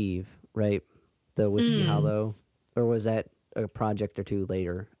with Steve, right? The Whiskey Hollow, or was that a project or two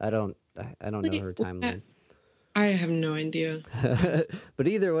later? I don't know her timeline. I have no idea. But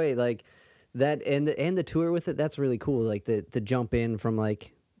either way, like that and the tour with it, that's really cool. Like the jump in from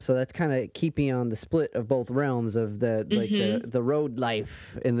like, so that's kind of keeping on the split of both realms of the road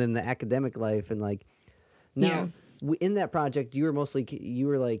life and then the academic life. And like now in that project, you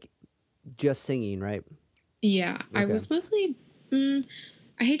were like just singing, right? Yeah, I Okay. was mostly, I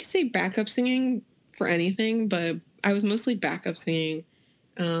hate to say backup singing for anything, but I was mostly backup singing.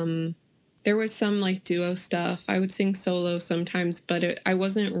 There was some like duo stuff. I would sing solo sometimes, but I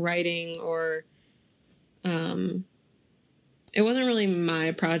wasn't writing or, it wasn't really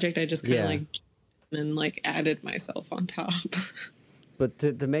my project. I just kind of Yeah. like and like added myself on top. But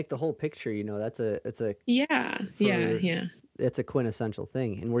to make the whole picture, you know, it's a Yeah, yeah. it's a quintessential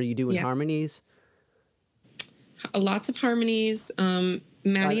thing. And were you doing Yeah. harmonies? Lots of harmonies. Maddie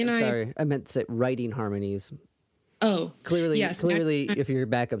and I'm I. sorry, I meant to say writing harmonies. Oh, Clearly, yes. Maddie clearly, and if you're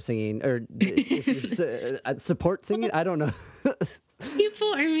backup singing or if you're support singing, I don't know.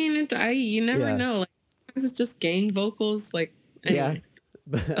 people. I mean, you never Yeah. know. Like, sometimes it's just gang vocals. Like, anyway.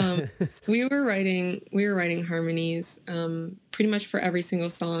 Yeah. We were writing harmonies pretty much for every single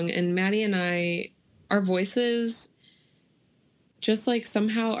song, and Maddie and I, our voices just like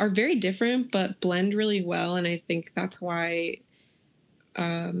somehow are very different but blend really well, and I think that's why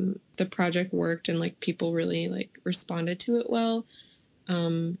the project worked and like people really like responded to it well.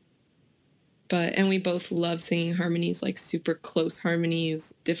 And we both love singing harmonies, like super close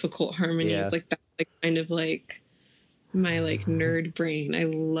harmonies, difficult harmonies. Yeah. Like that's like kind of like my like nerd brain. I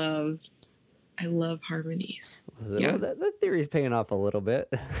love harmonies. Well, that theory's paying off a little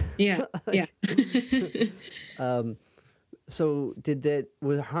bit. Yeah. Yeah. So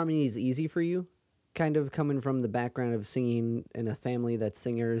was harmonies easy for you? Kind of coming from the background of singing in a family that's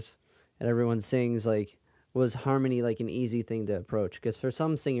singers and everyone sings, like, was harmony like an easy thing to approach? Because for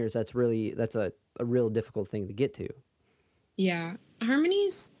some singers, that's a real difficult thing to get to. Yeah.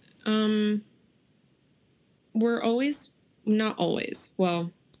 Harmonies were always, not always.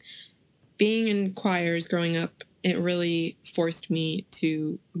 Well, being in choirs growing up, it really forced me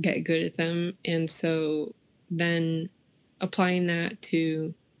to get good at them. And so then applying that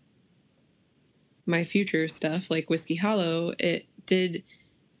to my future stuff like Whiskey Hollow, it did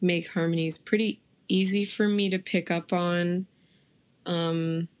make harmonies pretty easy for me to pick up on.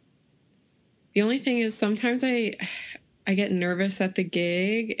 The only thing is sometimes I get nervous at the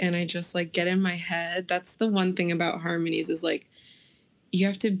gig and I just like get in my head. That's the one thing about harmonies is like you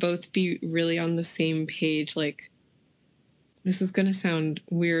have to both be really on the same page. Like, this is going to sound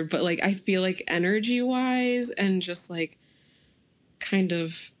weird, but like I feel like energy wise and just like kind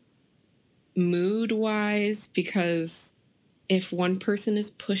of mood wise, because if one person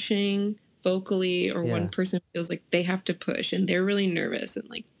is pushing vocally or one person feels like they have to push and they're really nervous and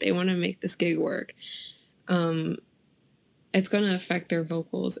like they want to make this gig work, it's going to affect their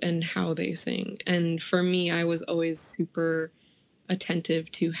vocals and how they sing. And for me, I was always super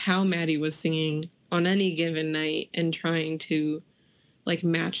attentive to how Maddie was singing on any given night and trying to like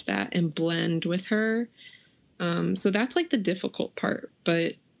match that and blend with her. So that's like the difficult part.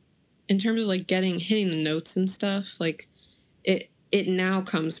 But in terms of like hitting the notes and stuff, like it now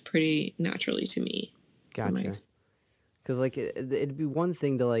comes pretty naturally to me. Gotcha. Because like it'd be one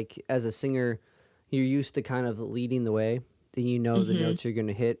thing to like as a singer, you're used to kind of leading the way. And you know the notes you're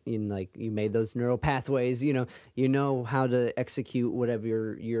gonna hit, and like you made those neural pathways. You know how to execute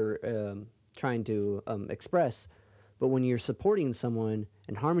whatever you're trying to express. But when you're supporting someone,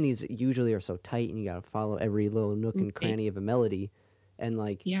 and harmonies usually are so tight, and you gotta follow every little nook and cranny of a melody, and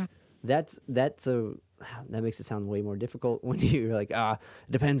like that makes it sound way more difficult when you're like, it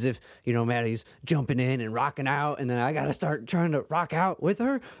depends if, Maddie's jumping in and rocking out, and then I got to start trying to rock out with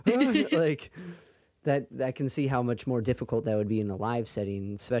her. Like, that can see how much more difficult that would be in a live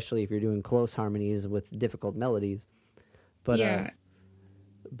setting, especially if you're doing close harmonies with difficult melodies. But,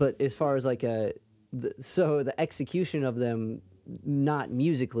 but as far as like, so the execution of them, not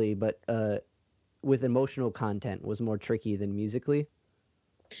musically, but with emotional content was more tricky than musically.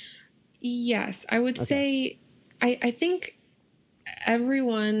 Yes, I would say, I think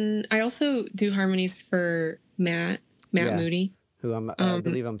everyone, I also do harmonies for Matt Moody. Who I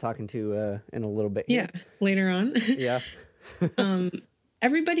believe I'm talking to in a little bit here. Yeah, later on. Yeah.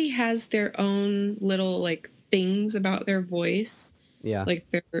 Everybody has their own little like things about their voice. Yeah. Like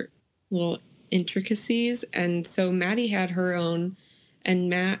their little intricacies. And so Maddie had her own and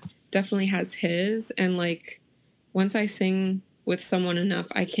Matt definitely has his. And like once I sing with someone enough,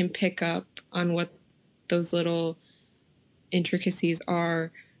 I can pick up on what those little intricacies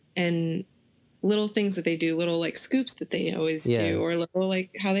are and little things that they do, little like scoops that they always do, or little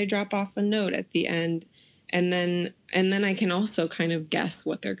like how they drop off a note at the end. And then I can also kind of guess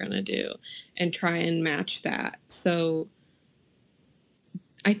what they're going to do and try and match that. So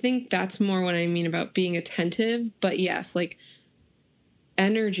I think that's more what I mean about being attentive. But yes, like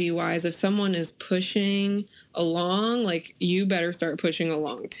energy wise, if someone is pushing along, like you better start pushing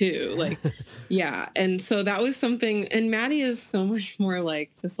along too. Like, yeah. And so that was something, and Maddie is so much more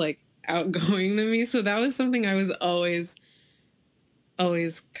like just like outgoing than me. So that was something I was always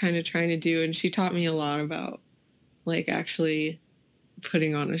kind of trying to do. And she taught me a lot about like actually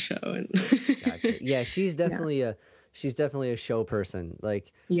putting on a show. And Gotcha. Yeah, she's definitely a show person.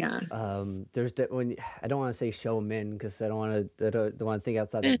 Like, yeah. When I don't want to say showman because I don't want to think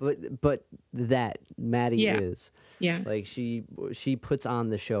outside that, but that Maddie is. Yeah. Like she puts on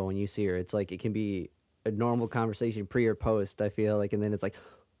the show when you see her. It's like it can be a normal conversation pre or post, I feel like, and then it's like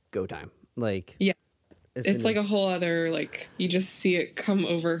go time. Like, yeah. It's like a whole other, like, you just see it come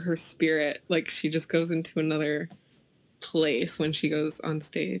over her spirit. Like, she just goes into another place when she goes on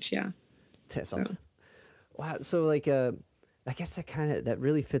stage. Yeah. So. Wow. So, like, I guess that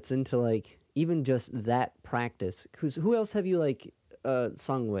really fits into, like, even just that practice. Who else have you, like,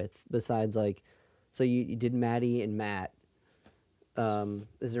 sung with besides, like, so you did Maddie and Matt.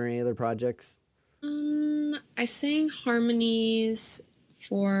 Is there any other projects? I sang harmonies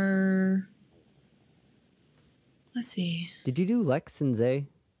for... Let's see. Did you do Lex and Zay?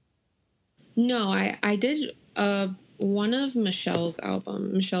 No, I did one of Michelle Gaugh's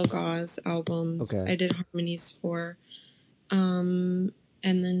albums. Okay. I did harmonies for. And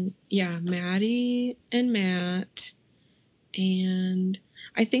then, yeah, Maddie and Matt. And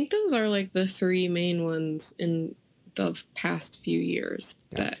I think those are like the three main ones in the past few years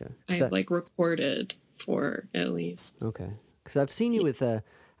that I've like recorded for, at least. Okay. Because I've seen you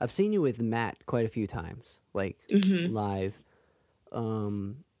with Matt quite a few times, like live.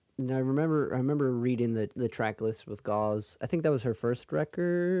 And I remember reading the track list with Gauze. I think that was her first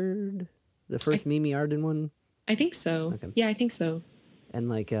record, the first Mimi Arden one. I think so. Okay. Yeah, I think so. And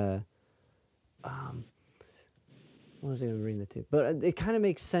like, what was I going to read that to? But it kind of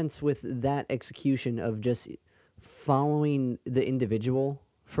makes sense with that execution of just following the individual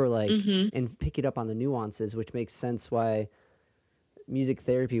for like, and pick it up on the nuances, which makes sense why music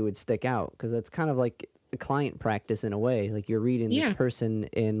therapy would stick out, because that's kind of like a client practice in a way. Like you're reading this person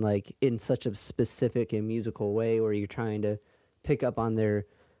in such a specific and musical way where you're trying to pick up on the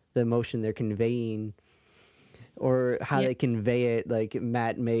emotion they're conveying or how they convey it. Like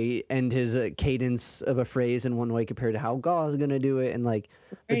Matt may end his cadence of a phrase in one way compared to how Gauze is going to do it. And like,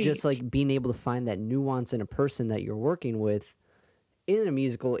 but just like being able to find that nuance in a person that you're working with in a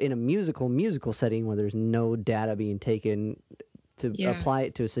musical setting where there's no data being taken to apply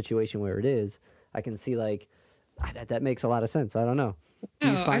it to a situation where it is, I can see like that makes a lot of sense. I don't know.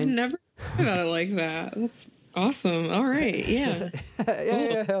 I've never thought about it like that. That's awesome. All right. Yeah.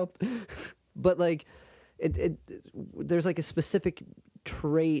 yeah, helped. But like there's like a specific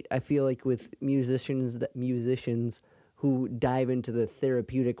trait I feel like with musicians who dive into the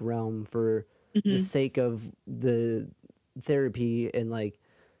therapeutic realm for the sake of the therapy, and like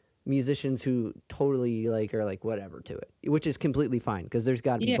musicians who totally like are like whatever to it, which is completely fine because there's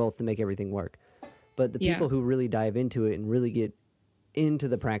got to be both to make everything work. But the people who really dive into it and really get into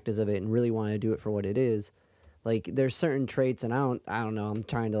the practice of it and really want to do it for what it is, like there's certain traits, and I don't know, I'm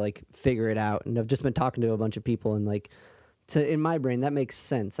trying to like figure it out, and I've just been talking to a bunch of people, and like in my brain that makes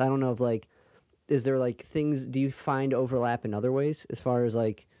sense. I don't know if like, is there like things, do you find overlap in other ways as far as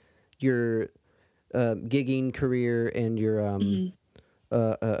like your gigging career and your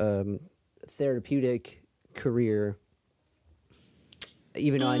therapeutic career,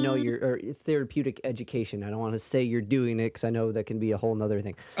 even though I know your therapeutic education? I don't want to say you're doing it because I know that can be a whole nother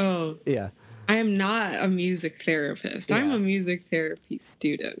thing. Oh, yeah. I am not a music therapist. Yeah. I'm a music therapy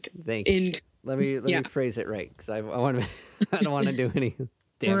student. Thank you. Let me phrase it right, because I want to. I don't want to do any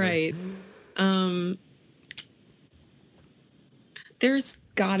damage. Right. There's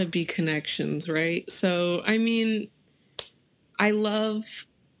got to be connections, right? So, I mean, I love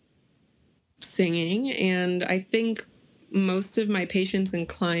singing, and I think most of my patients and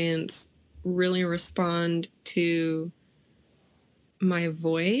clients really respond to my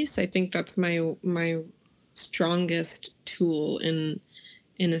voice. I think that's my strongest tool in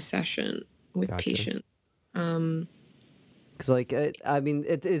a session with patients. Because like I mean,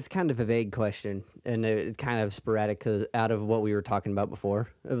 it is kind of a vague question, and it's kind of sporadic because out of what we were talking about before,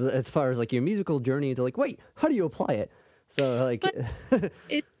 as far as like your musical journey to like, wait, how do you apply it? So like,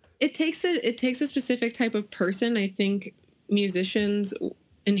 it takes a specific type of person. I think musicians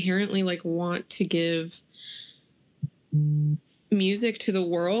inherently like want to give music to the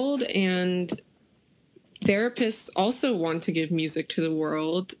world, and therapists also want to give music to the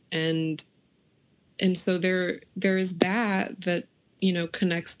world, and so there is that you know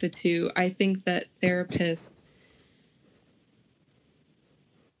connects the two. I think that therapists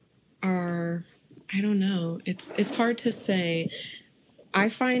are, I don't know. It's hard to say. I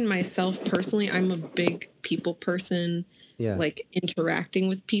find myself personally, I'm a big people person, Yeah. like interacting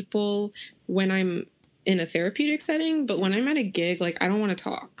with people when I'm in a therapeutic setting, but when I'm at a gig, like I don't want to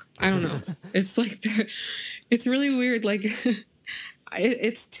talk. I don't know. It's like it's really weird. Like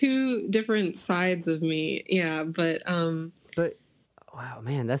it's two different sides of me. Yeah, but But wow,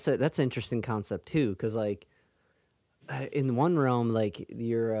 man, that's an interesting concept too, because like in one realm, like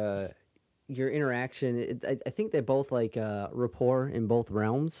your interaction, I think that both like rapport in both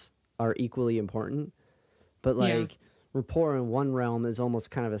realms are equally important. But yeah, like rapport in one realm is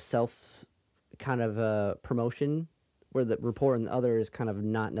almost kind of a self kind of promotion, where the rapport in the other is kind of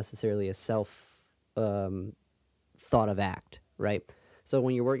not necessarily a self thought of act, right? So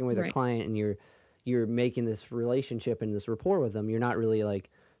when you're working with a right. client and you're making this relationship and this rapport with them, you're not really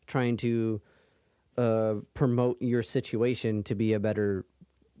like trying to promote your situation to be a better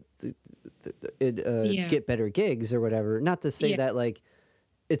Yeah, get better gigs or whatever. Not to say yeah, that like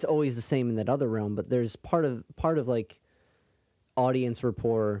it's always the same in that other realm, but there's part of like audience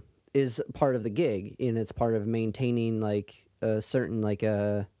rapport is part of the gig, and it's part of maintaining like a certain like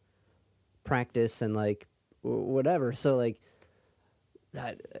practice and like whatever. So like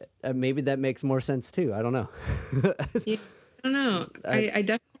that maybe that makes more sense too. I don't know. yeah. I don't know. I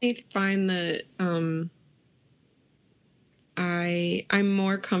definitely find that I'm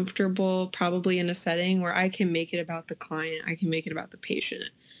more comfortable probably in a setting where I can make it about the client, I can make it about the patient,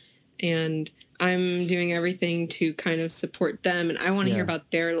 and I'm doing everything to kind of support them, and I want to hear Yeah.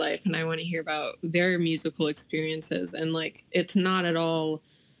 about their life, and I want to hear about their musical experiences, and like it's not at all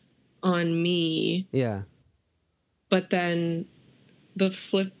on me. Yeah. But then the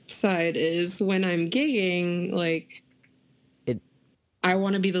flip side is when I'm gigging, like It. I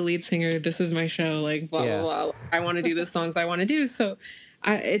want to be the lead singer. This is my show. Like blah Yeah. blah blah. I want to do the songs I want to do. So,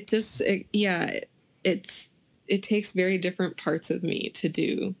 it takes very different parts of me to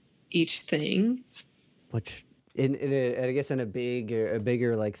do each thing. Which I guess in a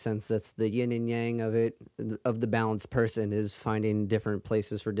bigger like sense, that's the yin and yang of it, of the balanced person is finding different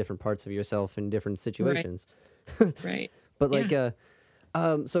places for different parts of yourself in different Right. situations. Right. But like Yeah.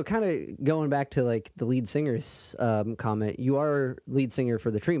 so kind of going back to like the lead singer's comment, you are lead singer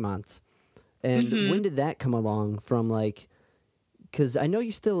for the Tremonts, and when did that come along from like? Because I know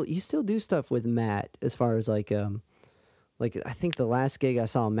you still do stuff with Matt as far as like I think the last gig I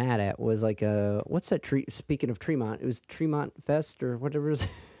saw Matt at was like what's that tree? Speaking of Tremont, it was Tremont Fest or whatever it was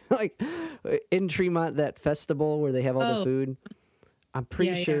like in Tremont, that festival where they have all the Oh, food. I'm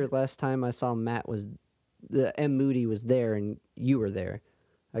pretty yeah, sure yeah. last time I saw Matt was the M Moody was there and you were there.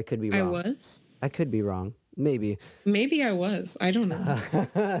 I could be I wrong. was. I could be wrong. Maybe. Maybe I was. I don't know.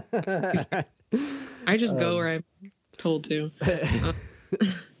 I just go where I'm told to.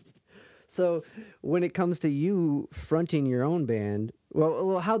 So, when it comes to you fronting your own band,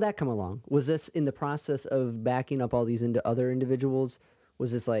 well, how'd that come along? Was this in the process of backing up all these into other individuals?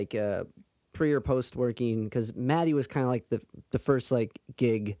 Was this like pre or post working? Because Maddie was kind of like the first like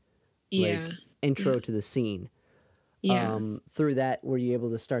gig, Yeah. like intro to the scene. Yeah. Through that, were you able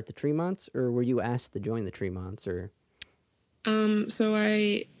to start the Tremonts, or were you asked to join the Tremonts, or? So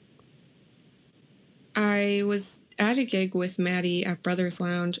I was at a gig with Maddie at Brothers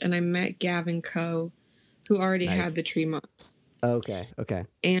Lounge, and I met Gavin Coe, who already Nice. had the Tremonts. Okay.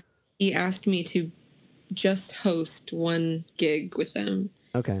 And he asked me to just host one gig with them.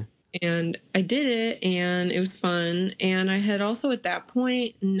 Okay. And I did it, and it was fun. And I had also at that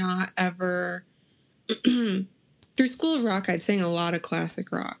point not ever... Through School of Rock, I'd sang a lot of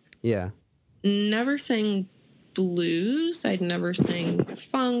classic rock. Yeah. Never sang blues. I'd never sang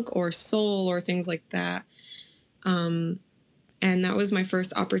funk or soul or things like that. And that was my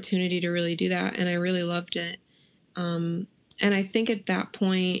first opportunity to really do that, and I really loved it. And I think at that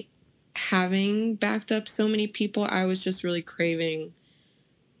point, having backed up so many people, I was just really craving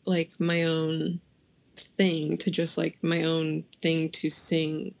like my own thing to just like my own thing to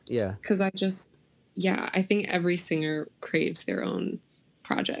sing. Yeah. Because I think every singer craves their own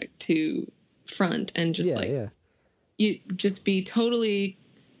project to front and just you just be totally,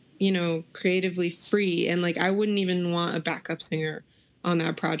 creatively free. And like, I wouldn't even want a backup singer on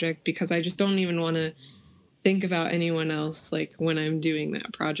that project because I just don't even want to think about anyone else. Like when I'm doing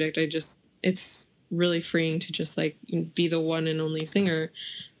that project, it's really freeing to just like be the one and only singer.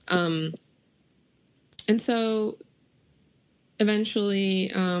 And so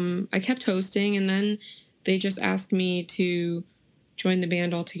eventually, I kept hosting, and then they just asked me to join the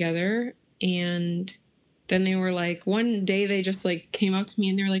band altogether. And then they were like, one day they just like came up to me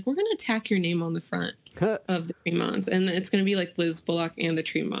and they were like, "We're going to tack your name on the front." of the Tremonts, and it's going to be like Liz Bullock and the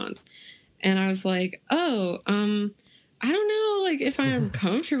Tremonts. And I was like, oh, I don't know, like if I'm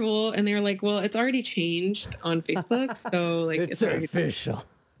comfortable. And they were like, well, it's already changed on Facebook, so like It's already official.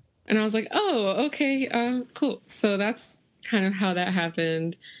 And I was like, oh, okay, cool. So that's kind of how that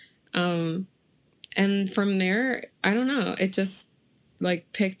happened. And from there, I don't know, it just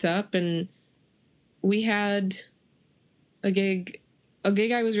like picked up, and we had a gig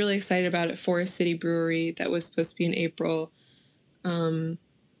I was really excited about at Forest City Brewery that was supposed to be in April,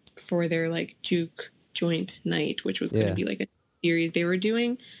 for their like juke joint night, which was going to be like a series they were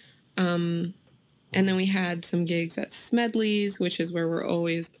doing. And then we had some gigs at Smedley's, which is where we're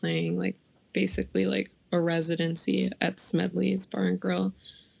always playing, like basically like a residency at Smedley's Bar and Grill.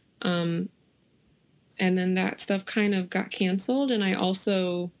 And then that stuff kind of got canceled, and I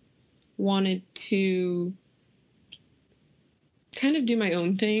also wanted to kind of do my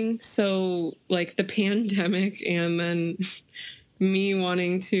own thing. So like the pandemic, and then me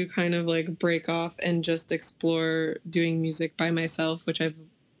wanting to kind of like break off and just explore doing music by myself, which I've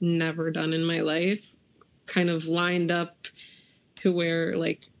never done in my life, kind of lined up to where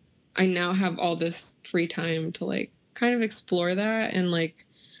like I now have all this free time to like kind of explore that. And like,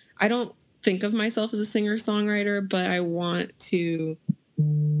 I don't think of myself as a singer-songwriter, but I want to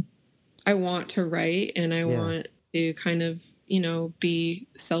write, and I want to kind of, you know, be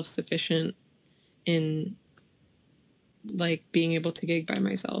self-sufficient in like being able to gig by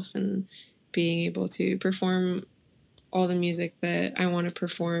myself and being able to perform all the music that I want to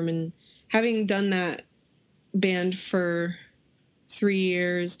perform. And having done that band for 3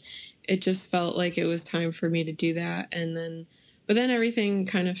 years, it just felt like it was time for me to do that. But then everything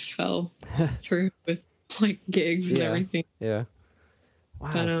kind of fell through with like gigs and everything. Yeah.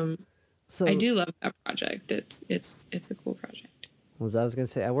 Wow. But so I do love that project. It's a cool project. I was gonna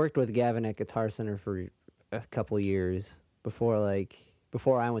say, I worked with Gavin at Guitar Center for a couple years before I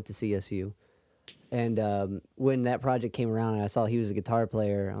went to CSU. And when that project came around and I saw he was a guitar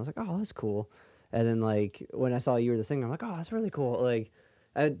player, I was like, oh, that's cool. And then like when I saw you were the singer, I'm like, oh, that's really cool. Like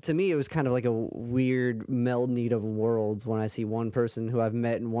to me, it was kind of like a weird melding of worlds when I see one person who I've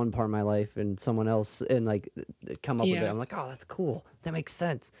met in one part of my life and someone else and like come up with it. I'm like, oh, that's cool. That makes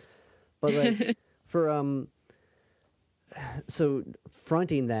sense. But like for so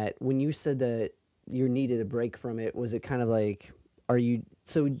fronting that, when you said that you needed a break from it, was it kind of like, you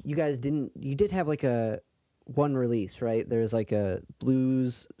did have like a one release, right? There's like a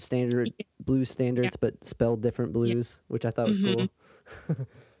blues standards, but spelled different blues, which I thought was cool.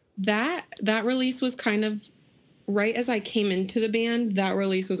 That release was kind of right as I came into the band. That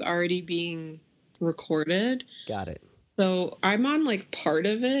release was already being recorded. Got it. So I'm on like part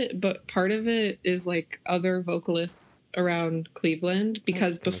of it, but part of it is like other vocalists around Cleveland,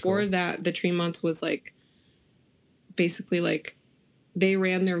 because before that, the Tremonts was like basically like they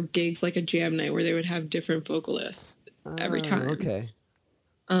ran their gigs like a jam night where they would have different vocalists every time. Okay.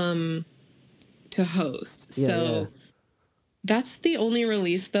 To host. That's the only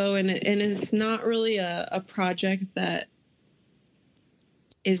release though, and it's not really a project that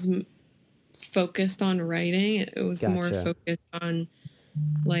is focused on writing. It was more focused on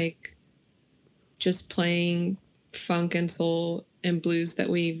like just playing funk and soul and blues that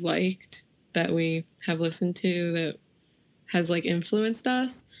we liked, that we have listened to, that has like influenced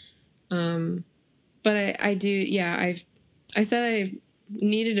us. But I said I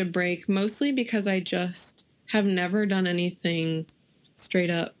needed a break, mostly because I just have never done anything straight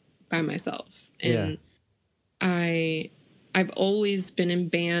up by myself. And I've always been in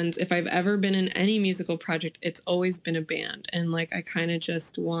bands. If I've ever been in any musical project, it's always been a band. And like, I kind of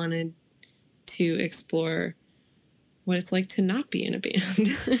just wanted to explore what it's like to not be in a band.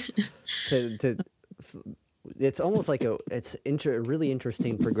 It's almost like a really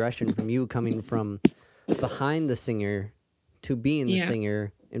interesting progression from you coming from behind the singer to being the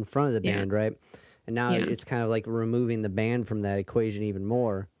singer in front of the band, right? And now it's kind of like removing the band from that equation even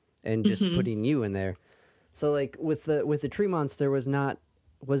more and just putting you in there. So like with the Tremonts,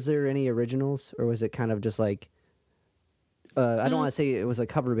 was there any originals, or was it kind of just like I don't want to say it was a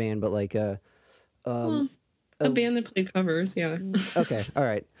cover band, but like a band that played covers, Okay, all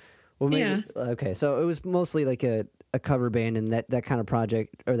right. Well, maybe, okay, so it was mostly like a cover band, and that kind of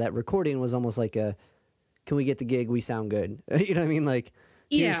project or that recording was almost like can we get the gig? We sound good. You know what I mean? Like,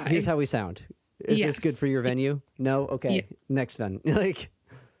 here's how we sound. Is this good for your venue? No? Okay, next venue. Like,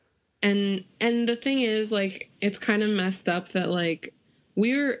 and the thing is, like, it's kind of messed up that like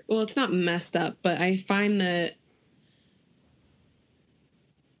it's not messed up, but I find that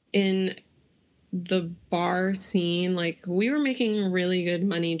in the bar scene, like we were making really good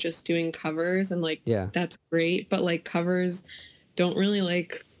money just doing covers, and like Yeah. that's great, but like covers don't really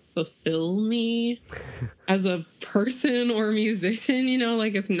like fulfill me as a person or musician, you know,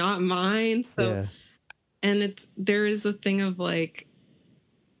 like it's not mine. So Yeah. and there is a thing of like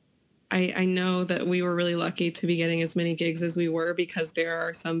I know that we were really lucky to be getting as many gigs as we were, because there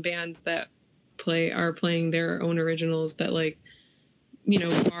are some bands that are playing their own originals that, like, you know,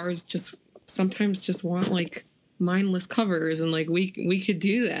 bars just sometimes just want like mindless covers, and like we could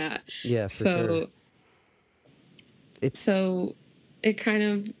do that. Yeah, for sure. So it kind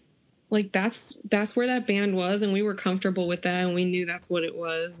of like that's where that band was, and we were comfortable with that, and we knew that's what it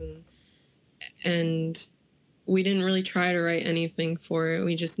was, and we didn't really try to write anything for it.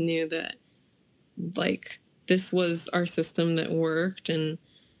 We just knew that like this was our system that worked, and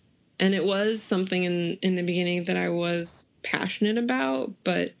it was something in the beginning that I was passionate about,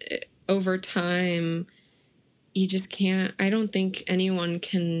 but over time you just can't. I don't think anyone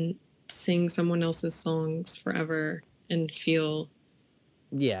can sing someone else's songs forever and feel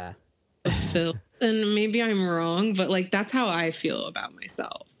fulfilled. And maybe I'm wrong, but like that's how I feel about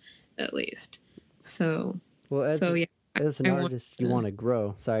myself, at least. So well, as an artist, you want to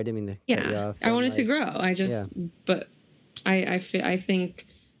grow. Sorry, I didn't mean to cut you off. I wanted to grow. But I think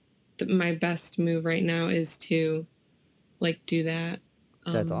that my best move right now is to like do that.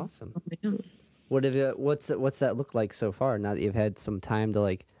 That's awesome. What's that look like so far? Now that you've had some time to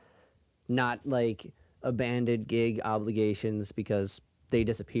like, not like abandoned gig obligations because they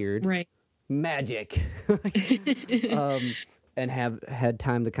disappeared. Right. Magic. And have had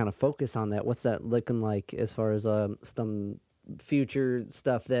time to kind of focus on that. What's that looking like as far as some future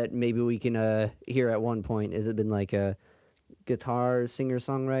stuff that maybe we can hear at one point? Has it been like a guitar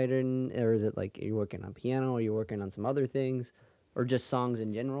singer-songwriter, or is it like you're working on piano, or you're working on some other things, or just songs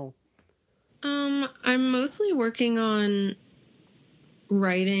in general? I'm mostly working on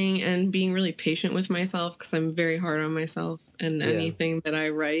writing and being really patient with myself, because I'm very hard on myself and anything that I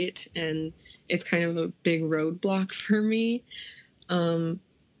write, and it's kind of a big roadblock for me.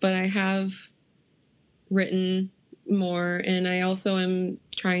 But I have written more, and I also am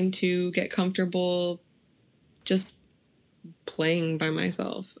trying to get comfortable just playing by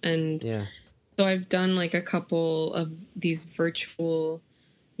myself. And so I've done like a couple of these virtual,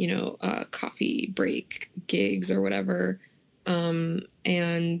 you know, coffee break gigs or whatever.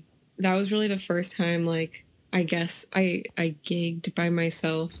 And that was really the first time, like, I guess I gigged by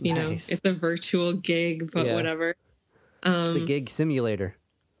myself, you know, it's a virtual gig, but whatever. It's the gig simulator.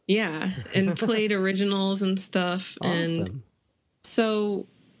 Yeah. And played originals and stuff. Awesome. And so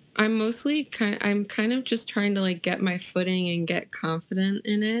I'm mostly I'm kind of just trying to like get my footing and get confident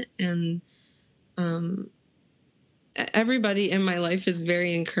in it. And, everybody in my life is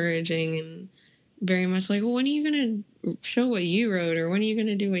very encouraging and very much like, well, when are you going to show what you wrote, or when are you going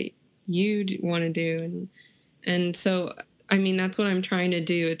to do what you want to do? And so, I mean, that's what I'm trying to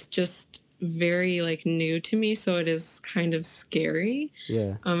do. It's just very like new to me. So it is kind of scary.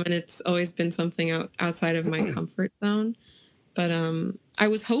 Yeah. And it's always been something outside of my comfort zone. But, I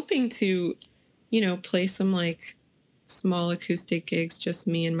was hoping to, you know, play some like small acoustic gigs, just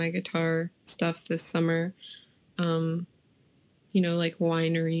me and my guitar stuff this summer. You know, like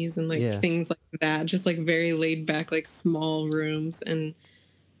wineries and like things like that, just like very laid back, like small rooms. And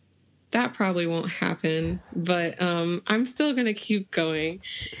that probably won't happen, but I'm still going to keep going.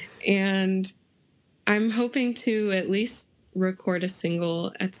 And I'm hoping to at least record a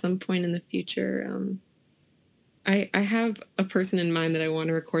single at some point in the future. I have a person in mind that I want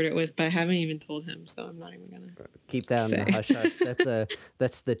to record it with, but I haven't even told him, so I'm not even gonna keep that on the hush hush.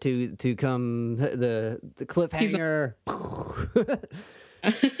 That's the to come the cliffhanger.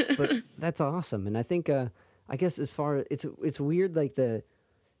 But that's awesome, and I think I guess as far it's weird, like the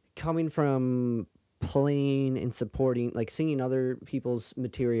coming from playing and supporting, like singing other people's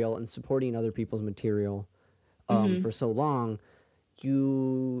material and supporting other people's material for so long.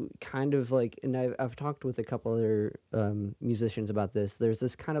 You kind of like, and I've talked with a couple other musicians about this. There's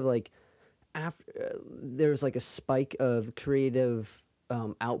this kind of like there's like a spike of creative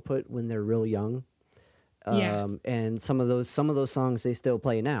output when they're real young, and some of those songs they still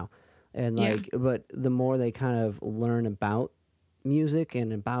play now, and like, but the more they kind of learn about music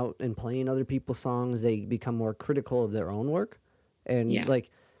and playing other people's songs, they become more critical of their own work, and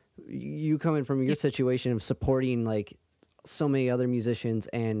like you coming from your situation of supporting like so many other musicians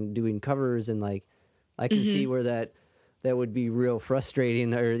and doing covers, and like I can see where that would be real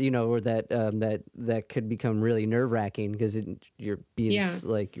frustrating, or you know, or that that could become really nerve-wracking, because you're being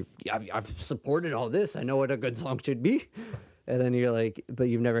like I've supported all this, I know what a good song should be, And then you're like, but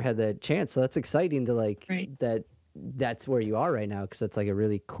you've never had that chance. So that's exciting to like Right. that's where you are right now. Cause that's like a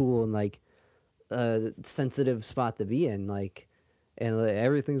really cool and like sensitive spot to be in. Like, and like,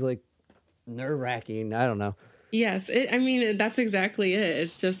 everything's like nerve wracking. I don't know. Yes, I mean that's exactly it.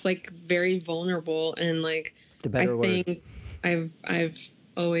 It's just like very vulnerable, and like The better I word. think I've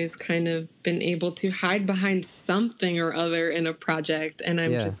always kind of been able to hide behind something or other in a project, and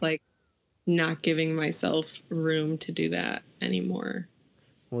I'm Yeah. just like not giving myself room to do that anymore.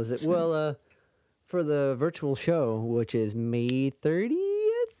 Was it So- well for the virtual show, which is May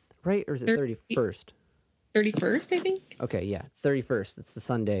 30th, right? Or is it 31st? 31st, I think. Okay, yeah, 31st. It's the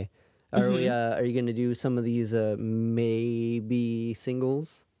Sunday. Are we? Are you going to do some of these maybe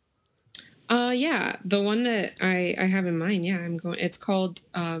singles? Yeah, the one that I have in mind. Yeah, I'm going. It's called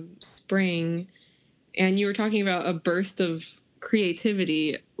Spring, and you were talking about a burst of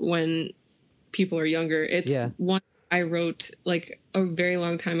creativity when people are younger. It's Yeah. one I wrote like a very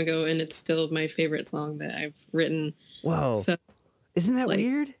long time ago, and it's still my favorite song that I've written. Whoa! So Isn't that like-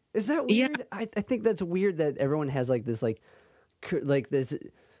 weird? Is that Yeah. weird? I think that's weird that everyone has like this like this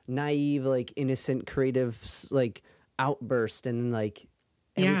naive like innocent creative like outburst, and then like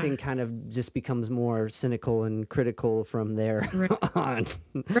Yeah. everything kind of just becomes more cynical and critical from there on.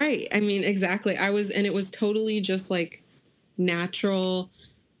 right. I mean, exactly. And it was totally just like natural.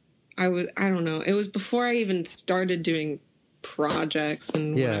 I don't know. It was before I even started doing projects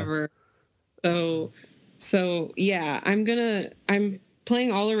and Yeah. whatever. So yeah, I'm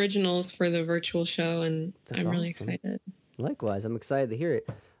playing all originals for the virtual show, and That's I'm really awesome. excited. Likewise, I'm excited to hear it.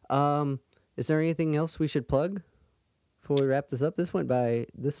 Is there anything else we should plug before we wrap this up? This went by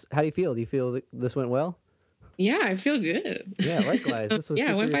this. How do you feel? Do you feel that this went well? Yeah, I feel good. Yeah, likewise. This was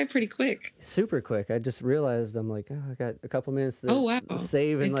yeah, it went super- by pretty quick. super quick. I just realized I'm like, oh, I got a couple minutes to Oh, wow.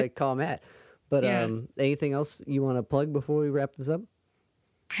 save and like call Matt. But Yeah. anything else you want to plug before we wrap this up?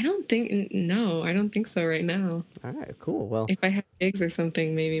 I don't think so right now. All right, cool. Well, If I had gigs or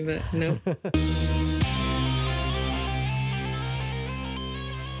something, maybe, but no.